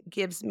 it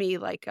gives me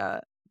like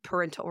a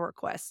parental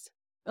request.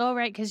 Oh,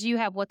 right, because you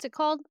have what's it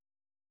called?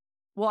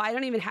 Well, I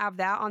don't even have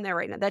that on there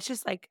right now. That's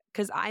just like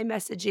because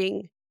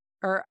iMessaging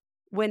or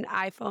when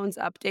iPhone's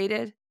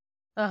updated,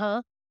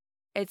 Uh-huh.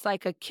 it's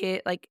like a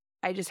kid. Like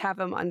I just have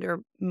him under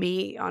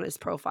me on his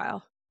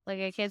profile. Like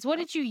a kid's. What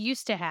did you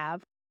used to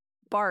have?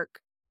 Bark.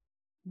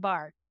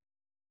 Bart.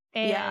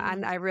 Yeah,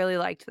 and I really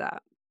liked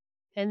that.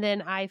 And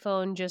then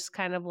iPhone just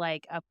kind of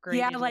like Yeah,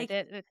 upgraded like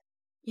with it.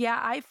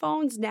 yeah,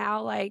 iPhones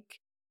now like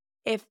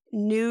if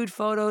nude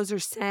photos are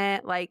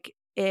sent, like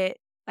they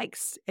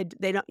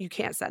don't you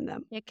can't send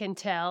them. It can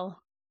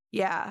tell.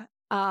 Yeah.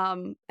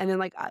 And then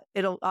like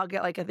I'll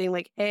get like a thing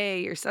like,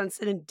 "Hey, your son's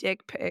sending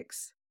dick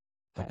pics."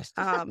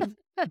 Um,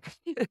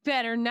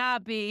 Better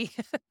not be.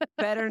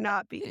 better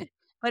not be.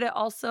 But it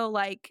also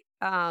like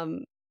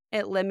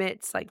it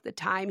limits like the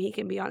time he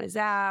can be on his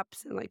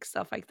apps and like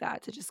stuff like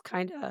that to just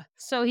kind of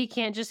So he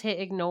can't just hit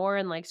ignore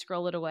and like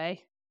scroll it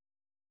away.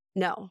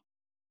 no.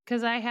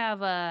 Because I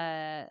have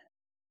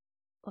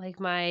like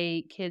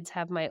my kids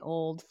have my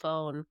old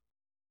phone.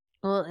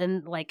 Well,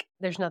 and like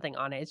there's nothing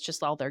on it. It's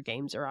just all their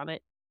games are on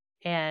it.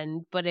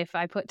 But if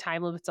I put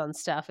time limits on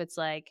stuff, it's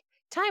like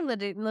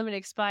limit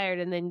expired,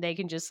 and then they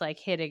can just like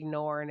hit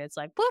ignore, and it's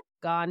like whoop,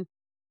 gone.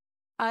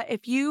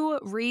 If you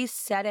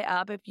reset it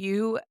up, if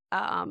you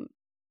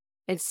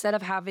instead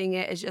of having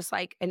it as just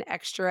like an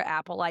extra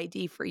Apple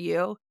ID for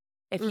you,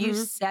 if you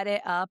Mhm. set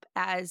it up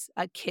as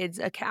a kid's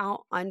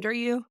account under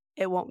you,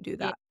 it won't do Yeah.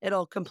 that.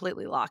 It'll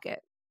completely lock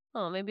it.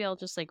 Oh, maybe I'll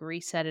just like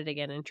reset it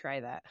again and try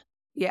that.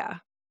 Yeah.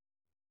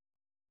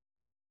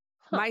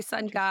 Huh.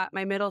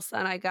 My middle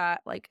son, I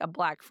got like a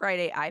Black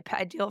Friday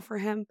iPad deal for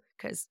him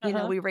because,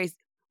 Uh-huh. we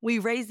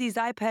raise these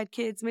iPad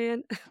kids,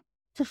 man.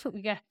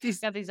 we got These-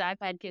 got these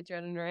iPad kids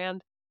running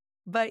around.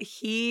 But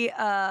he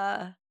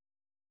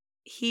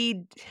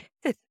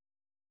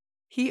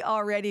he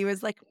already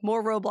was like,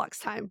 more Roblox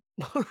time,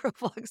 more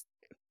Roblox.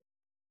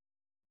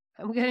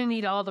 I'm gonna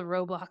need all the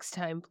Roblox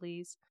time,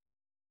 please.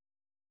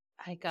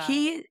 I got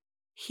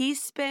He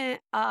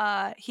spent,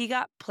 he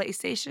got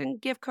PlayStation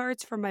gift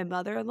cards from my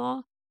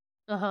mother-in-law.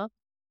 uh-huh.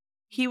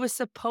 He was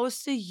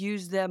supposed to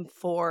use them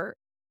for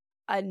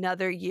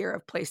another year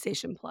of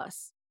PlayStation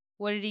Plus.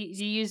 What did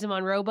you use them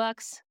on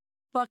Robux?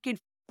 Fucking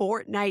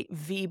Fortnite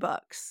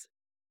V-Bucks.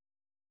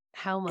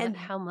 And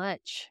How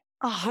much?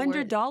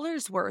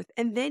 $100 worth.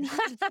 And then he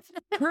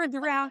turned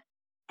around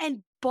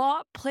and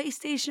bought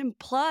PlayStation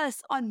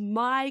Plus on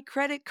my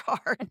credit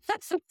card.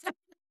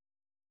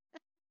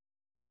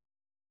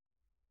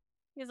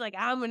 He's like,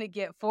 I'm gonna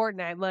get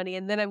Fortnite money,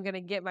 and then I'm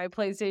gonna get my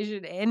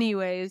PlayStation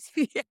anyways.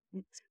 Yeah.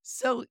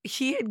 So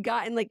he had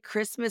gotten like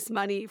Christmas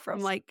money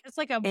from like It's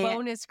like a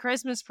bonus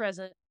Christmas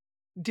present.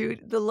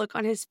 dude, the look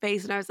on his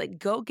face, and I was like,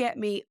 "Go get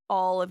me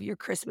all of your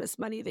Christmas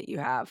money that you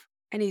have."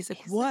 And he's like,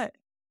 He's "What?"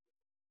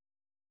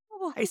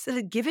 I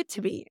said, "Give it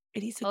to me."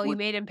 And he's like, Oh, you "What?"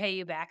 made him pay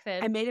you back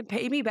then? I made him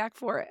pay me back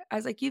for it. I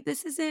was like,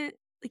 this isn't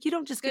like you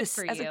don't just Good get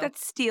for I was like, you.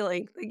 "That's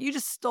stealing. Like you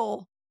just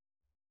stole."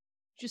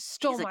 Just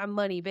stole like- my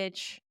money,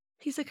 bitch.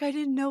 He's like, "I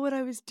didn't know what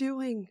I was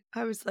doing."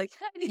 I was like,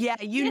 "Yeah,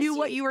 you knew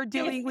what you were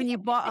doing when you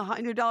bought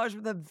 $100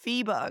 worth of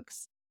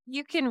V-Bucks."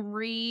 You can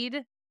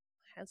read.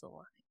 Has a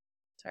line.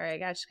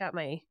 Sorry, I just got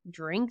my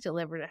drink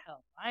delivered at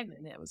Hell Live,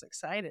 and I was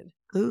excited.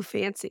 Ooh,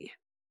 fancy.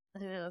 I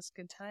know, it's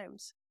good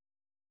times.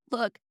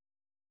 Look,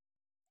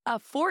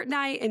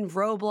 Fortnite and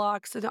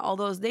Roblox and all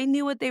those, they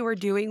knew what they were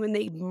doing when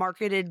they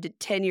marketed to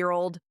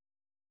 10-year-old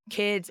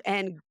kids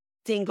and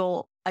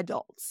single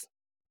adults.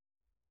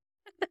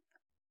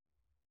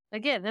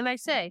 Again, then I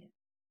say,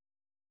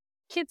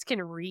 kids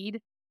can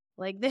read.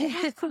 Like they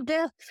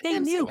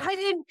knew. I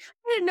didn't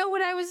know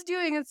what I was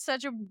doing. It's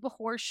such a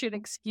horseshit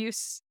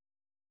excuse.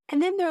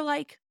 And then they're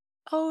like,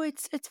 "Oh,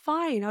 it's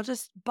fine. I'll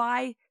just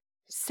buy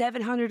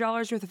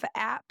 $700 worth of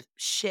app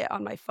shit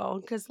on my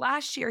phone." Because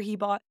last year he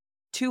bought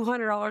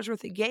 $200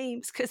 worth of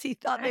games because he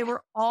thought they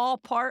were all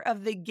part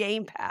of the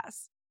Game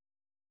Pass.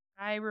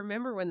 I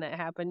remember when that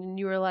happened, and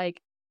you were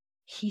like,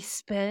 he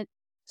spent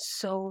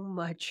so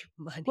much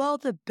money. Well,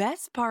 the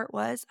best part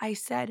was I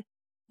said,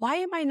 "Why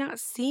am I not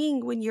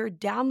seeing when you're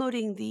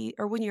downloading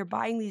or when you're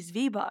buying these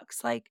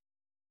V-Bucks? Like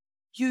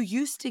I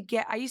used to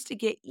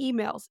get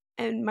emails."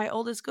 And my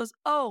oldest goes,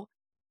 "Oh,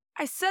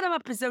 I set him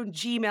up his own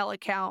Gmail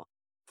account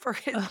for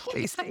his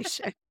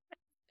PlayStation."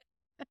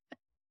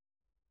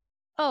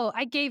 Oh,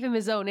 I gave him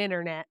his own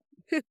internet.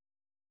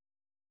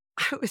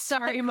 I was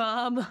Sorry, like,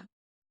 Mom.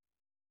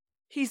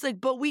 he's like,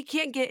 "But we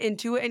can't get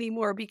into it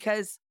anymore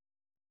because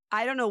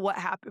I don't know what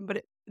happened,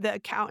 but the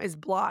account is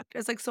blocked." I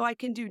was like, "So I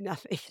can do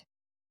nothing."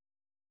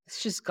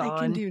 It's just I can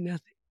gone. do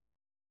nothing.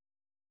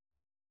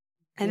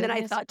 And then I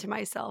Goodness. thought to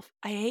myself,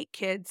 I hate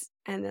kids.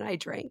 And then I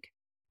drank.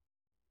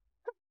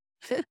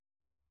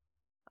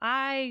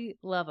 I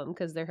love them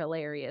because they're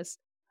hilarious.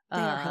 They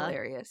are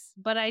hilarious.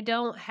 But I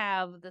don't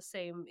have the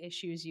same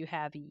issues you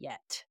have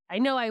yet. I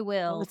know I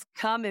will. Well, it's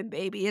coming,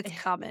 baby. It's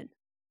coming.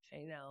 I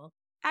know.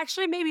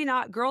 Actually, maybe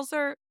not. Girls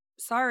are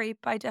sorry,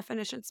 by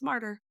definition,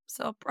 smarter.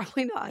 So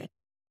probably not.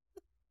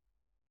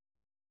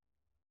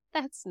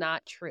 That's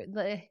not true.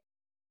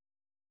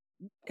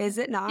 Is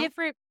it not?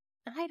 Different.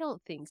 I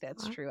don't think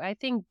that's true. I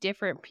think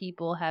different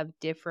people have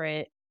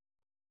different.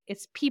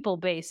 It's people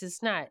based.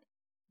 It's not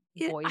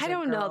boys. I or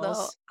don't know though.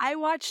 girls. I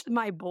watched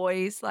my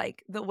boys,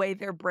 like the way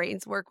their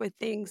brains work with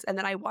things, and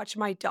then I watch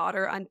my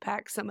daughter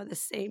unpack some of the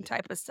same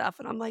type of stuff,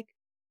 and I'm like,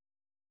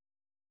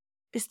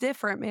 it's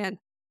different, man.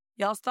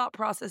 Y'all's thought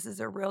processes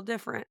are real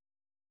different.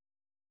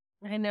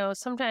 I know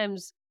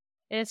sometimes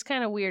it's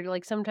kind of weird.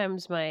 Like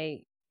sometimes my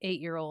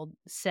 8-year-old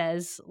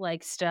says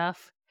like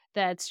stuff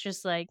that's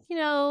just like,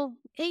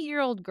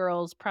 8-year-old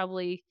girls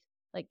probably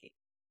like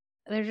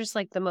they're just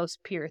like the most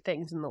pure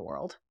things in the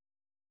world.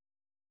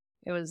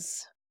 It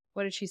was,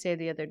 what did she say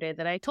the other day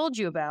that I told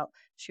you about?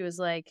 She was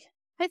like,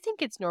 I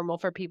think it's normal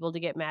for people to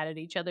get mad at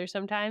each other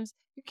sometimes.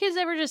 Your kids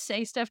ever just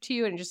say stuff to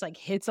you and it just like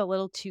hits a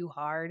little too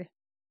hard?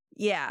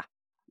 Yeah.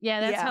 Yeah,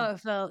 that's how it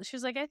felt. She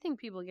was like, I think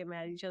people get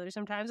mad at each other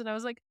sometimes. And I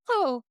was like,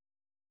 oh.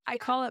 I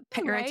call it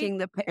parenting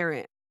the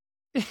parent.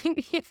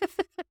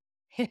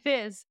 It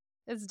is.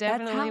 It's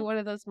definitely one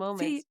of those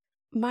moments. See,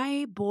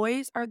 my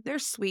boys they're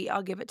sweet.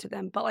 I'll give it to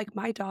them. But like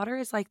my daughter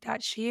is like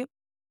that.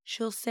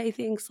 She'll say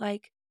things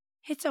like,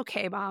 it's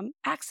okay, Mom.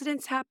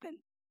 Accidents happen.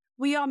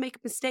 We all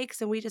make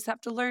mistakes and we just have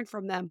to learn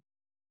from them.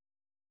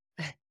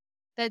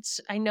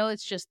 I know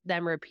it's just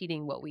them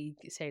repeating what we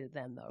say to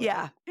them, though. Right?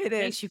 Yeah, it is.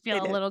 Makes you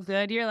feel a little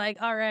good. You're like,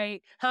 all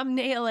right, I'm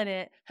nailing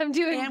it. I'm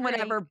doing great. And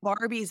whatever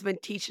Barbie's been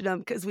teaching them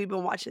because we've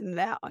been watching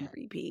that on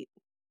repeat.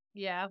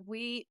 Yeah,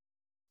 we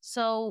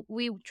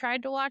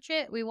tried to watch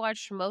it. We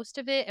watched most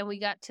of it and we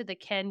got to the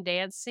Ken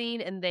dance scene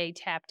and they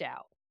tapped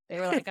out. They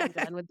were like, I'm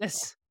done with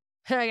this.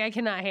 Like, I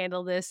cannot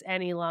handle this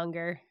any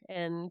longer.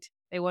 And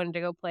they wanted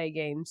to go play a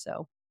game.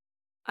 So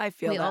I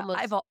feel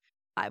that.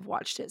 I've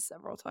watched it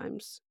several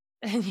times.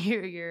 And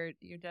you're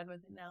done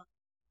with it now.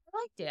 I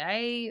liked it.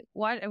 I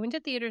went to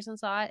theaters and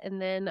saw it, and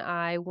then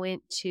I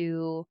went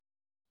to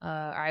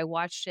I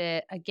watched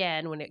it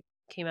again when it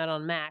came out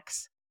on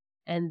Max,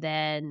 and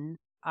then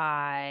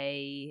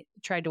I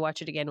tried to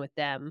watch it again with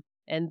them.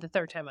 And the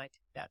third time I did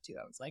that too.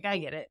 I was like, I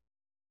get it.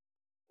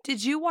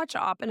 Did you watch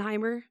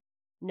Oppenheimer?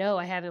 No,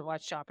 I haven't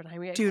watched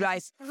Oppenheimer yet. Dude,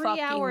 it's 3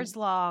 hours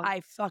long.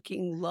 I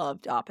fucking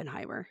loved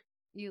Oppenheimer.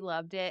 You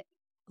loved it?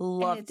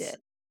 Loved it.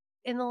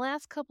 In the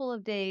last couple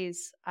of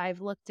days,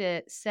 I've looked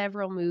at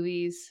several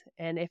movies,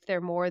 and if they're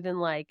more than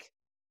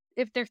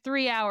if they're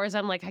 3 hours,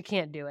 I'm like, I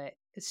can't do it.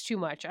 It's too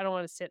much. I don't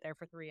want to sit there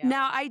for 3 hours.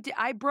 Now,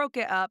 I broke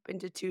it up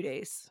into 2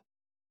 days.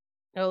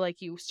 Oh,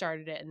 like you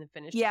started it and then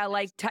finished it? Yeah,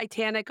 like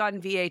Titanic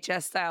on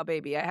VHS style,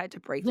 baby. I had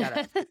to break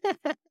that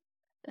up.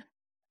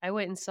 I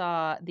went and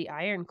saw The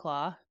Iron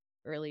Claw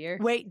earlier.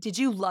 Wait, did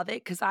you love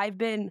it? Because I've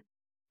been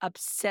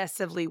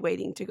obsessively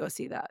waiting to go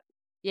see that.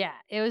 Yeah,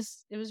 it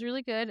was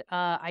really good.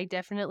 I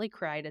definitely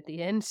cried at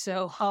the end.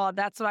 So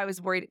that's what I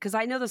was worried because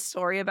I know the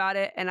story about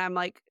it, and I'm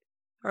like,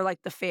 or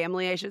like the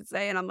family, I should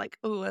say, and I'm like,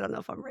 oh, I don't know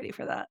if I'm ready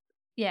for that.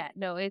 Yeah,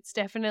 no, it's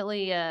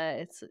definitely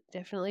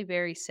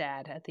very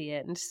sad at the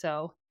end.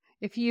 So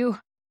if you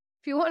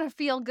want a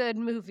feel good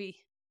movie,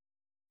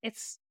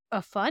 it's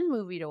a fun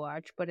movie to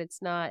watch, but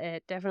it's not.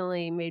 It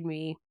definitely made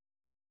me.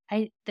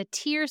 The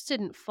tears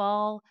didn't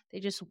fall; they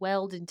just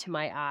welled into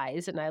my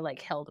eyes, and I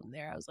held them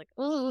there. I was like,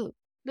 oh.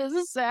 This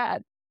is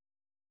sad.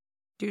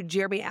 Dude,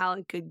 Jeremy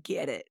Allen could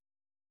get it.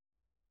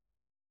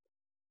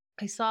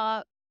 I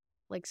saw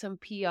some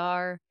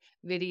PR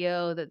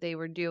video that they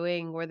were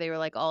doing where they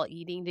were all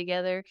eating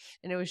together,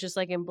 and it was just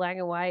in black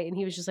and white, and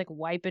he was just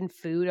wiping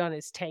food on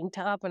his tank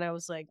top, and I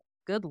was like,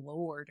 good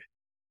Lord.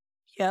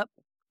 Yep.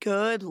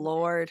 Good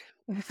Lord.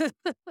 That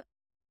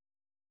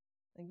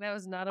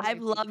was not a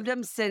I've loved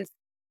him since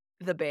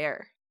The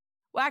Bear.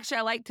 Well, actually,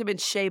 I liked him in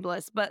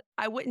Shameless, but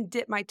I wouldn't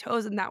dip my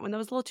toes in that one. That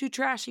was a little too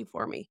trashy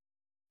for me.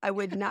 I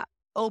would not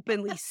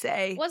openly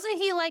say. Wasn't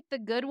he the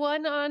good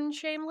one on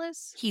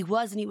Shameless? He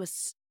was, and he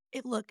was.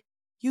 Look,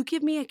 you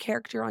give me a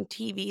character on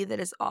TV that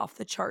is off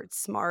the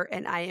charts smart,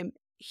 and I am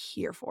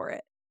here for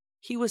it.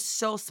 He was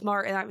so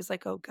smart, and I was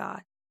like, oh,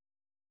 God.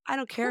 I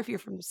don't care if you're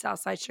from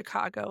Southside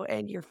Chicago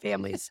and your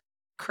family's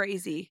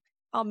crazy.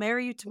 I'll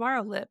marry you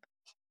tomorrow, Lip.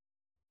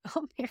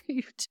 I'll marry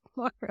you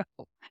tomorrow.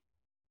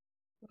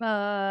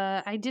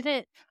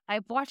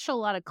 I've watched a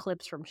lot of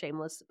clips from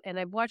Shameless, and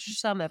I've watched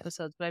some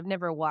episodes, but I've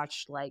never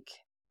watched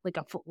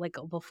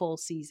the full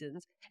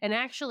seasons. And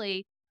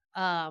actually,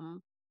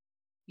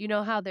 you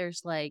know how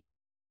there's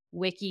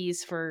wikis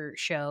for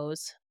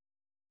shows?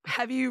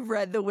 Have you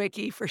read the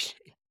wiki for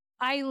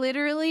I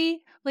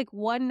literally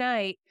one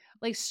night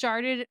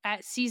started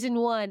at season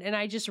 1 and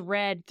I just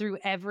read through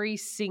every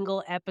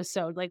single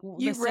episode.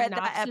 You read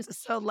that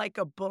episode like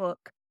a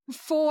book.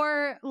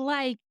 For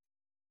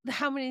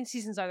how many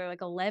seasons are there?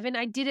 11?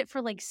 I did it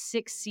for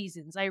 6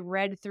 seasons. I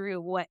read through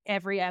what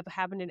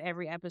happened in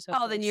every episode.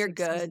 Oh, then you're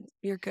good. Seasons.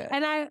 You're good.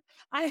 And I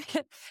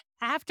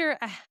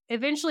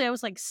eventually I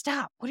was like,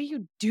 stop, what are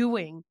you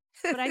doing?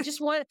 But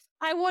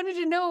I wanted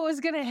to know what was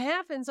going to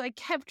happen. So I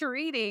kept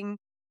reading.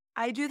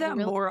 I do that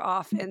more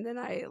often than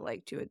I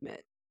like to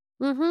admit.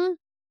 Mm-hmm.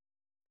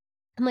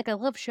 And, like, I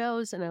love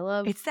shows and I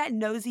love It's that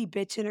nosy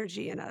bitch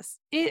energy in us.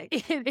 it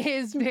it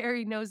is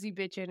very nosy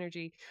bitch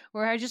energy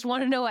where I just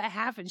wanna know what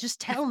happened.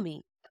 Just tell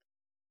me.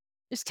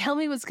 Just tell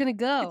me what's gonna It's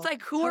go.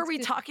 like, who are What's we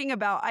go talking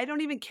about? I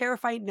don't even care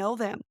if I know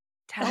them.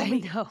 Tell I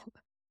me. know.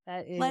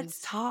 That Let's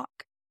is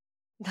talk.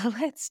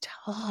 let's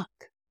talk.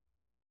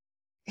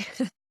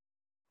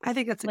 I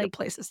think that's a good Like,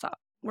 place to stop.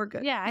 We're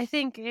good. yeah, I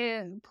think,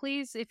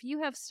 please, if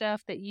you have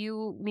stuff that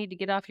you need to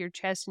get off your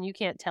chest and you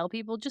can't tell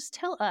people, just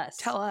tell us.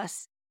 Tell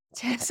us.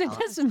 Send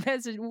us a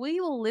message.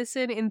 We will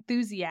listen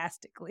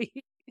enthusiastically.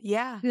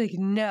 Yeah. Be like,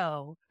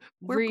 "No.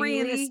 We're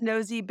bringing this Really?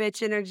 nosy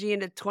bitch energy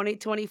into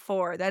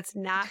 2024. That's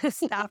not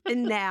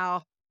stopping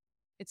now.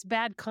 It's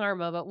bad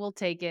karma, but we'll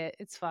take it.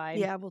 It's fine.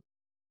 Yeah, well,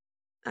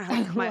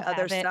 my We'll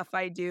other have it." stuff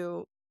I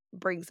do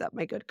brings up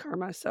my good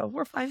karma, so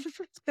we're fine.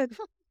 It's good.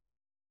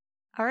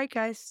 All right,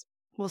 guys.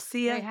 We'll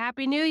see All right, ya.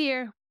 Happy New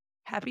Year.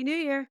 Happy New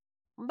Year.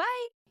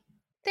 Bye.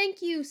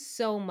 Thank you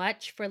so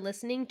much for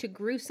listening to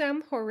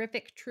Gruesome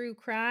Horrific True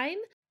Crime.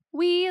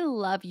 We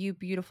love you,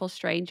 beautiful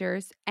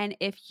strangers. And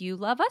if you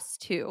love us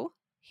too,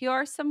 here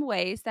are some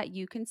ways that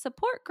you can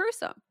support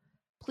Gruesome.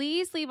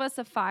 Please leave us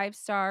a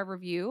 5-star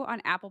review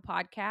on Apple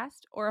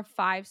Podcast or a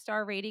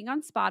 5-star rating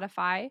on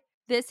Spotify.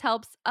 This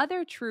helps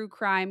other true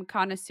crime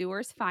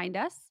connoisseurs find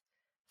us.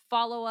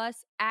 Follow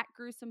us at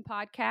Gruesome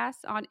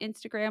Podcast on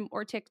Instagram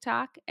or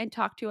TikTok and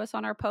talk to us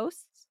on our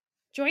posts.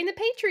 Join the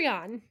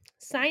Patreon.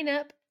 Sign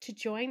up to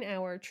join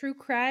our True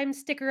Crime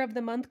Sticker of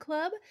the Month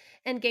Club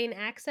and gain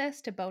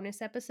access to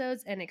bonus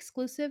episodes and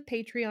exclusive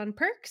Patreon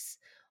perks.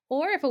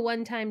 Or if a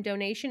one-time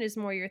donation is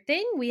more your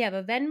thing, we have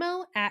a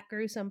Venmo at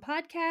Gruesome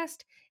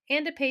Podcast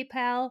and a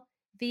PayPal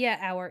via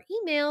our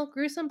email,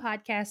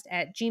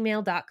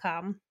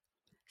 gruesomepodcast@gmail.com.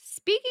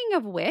 Speaking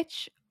of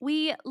which,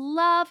 we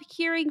love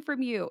hearing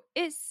from you.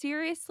 It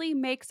seriously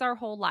makes our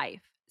whole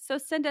life. So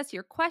send us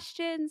your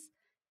questions,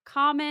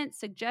 comments,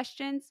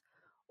 suggestions,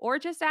 or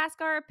just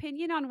ask our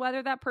opinion on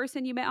whether that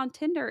person you met on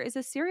Tinder is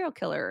a serial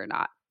killer or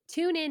not.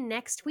 Tune in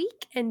next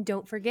week and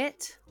don't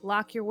forget,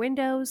 lock your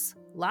windows,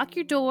 lock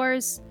your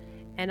doors,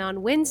 and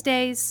on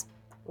Wednesdays,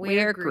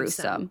 We're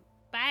gruesome.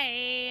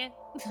 Bye.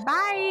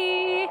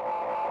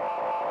 Bye.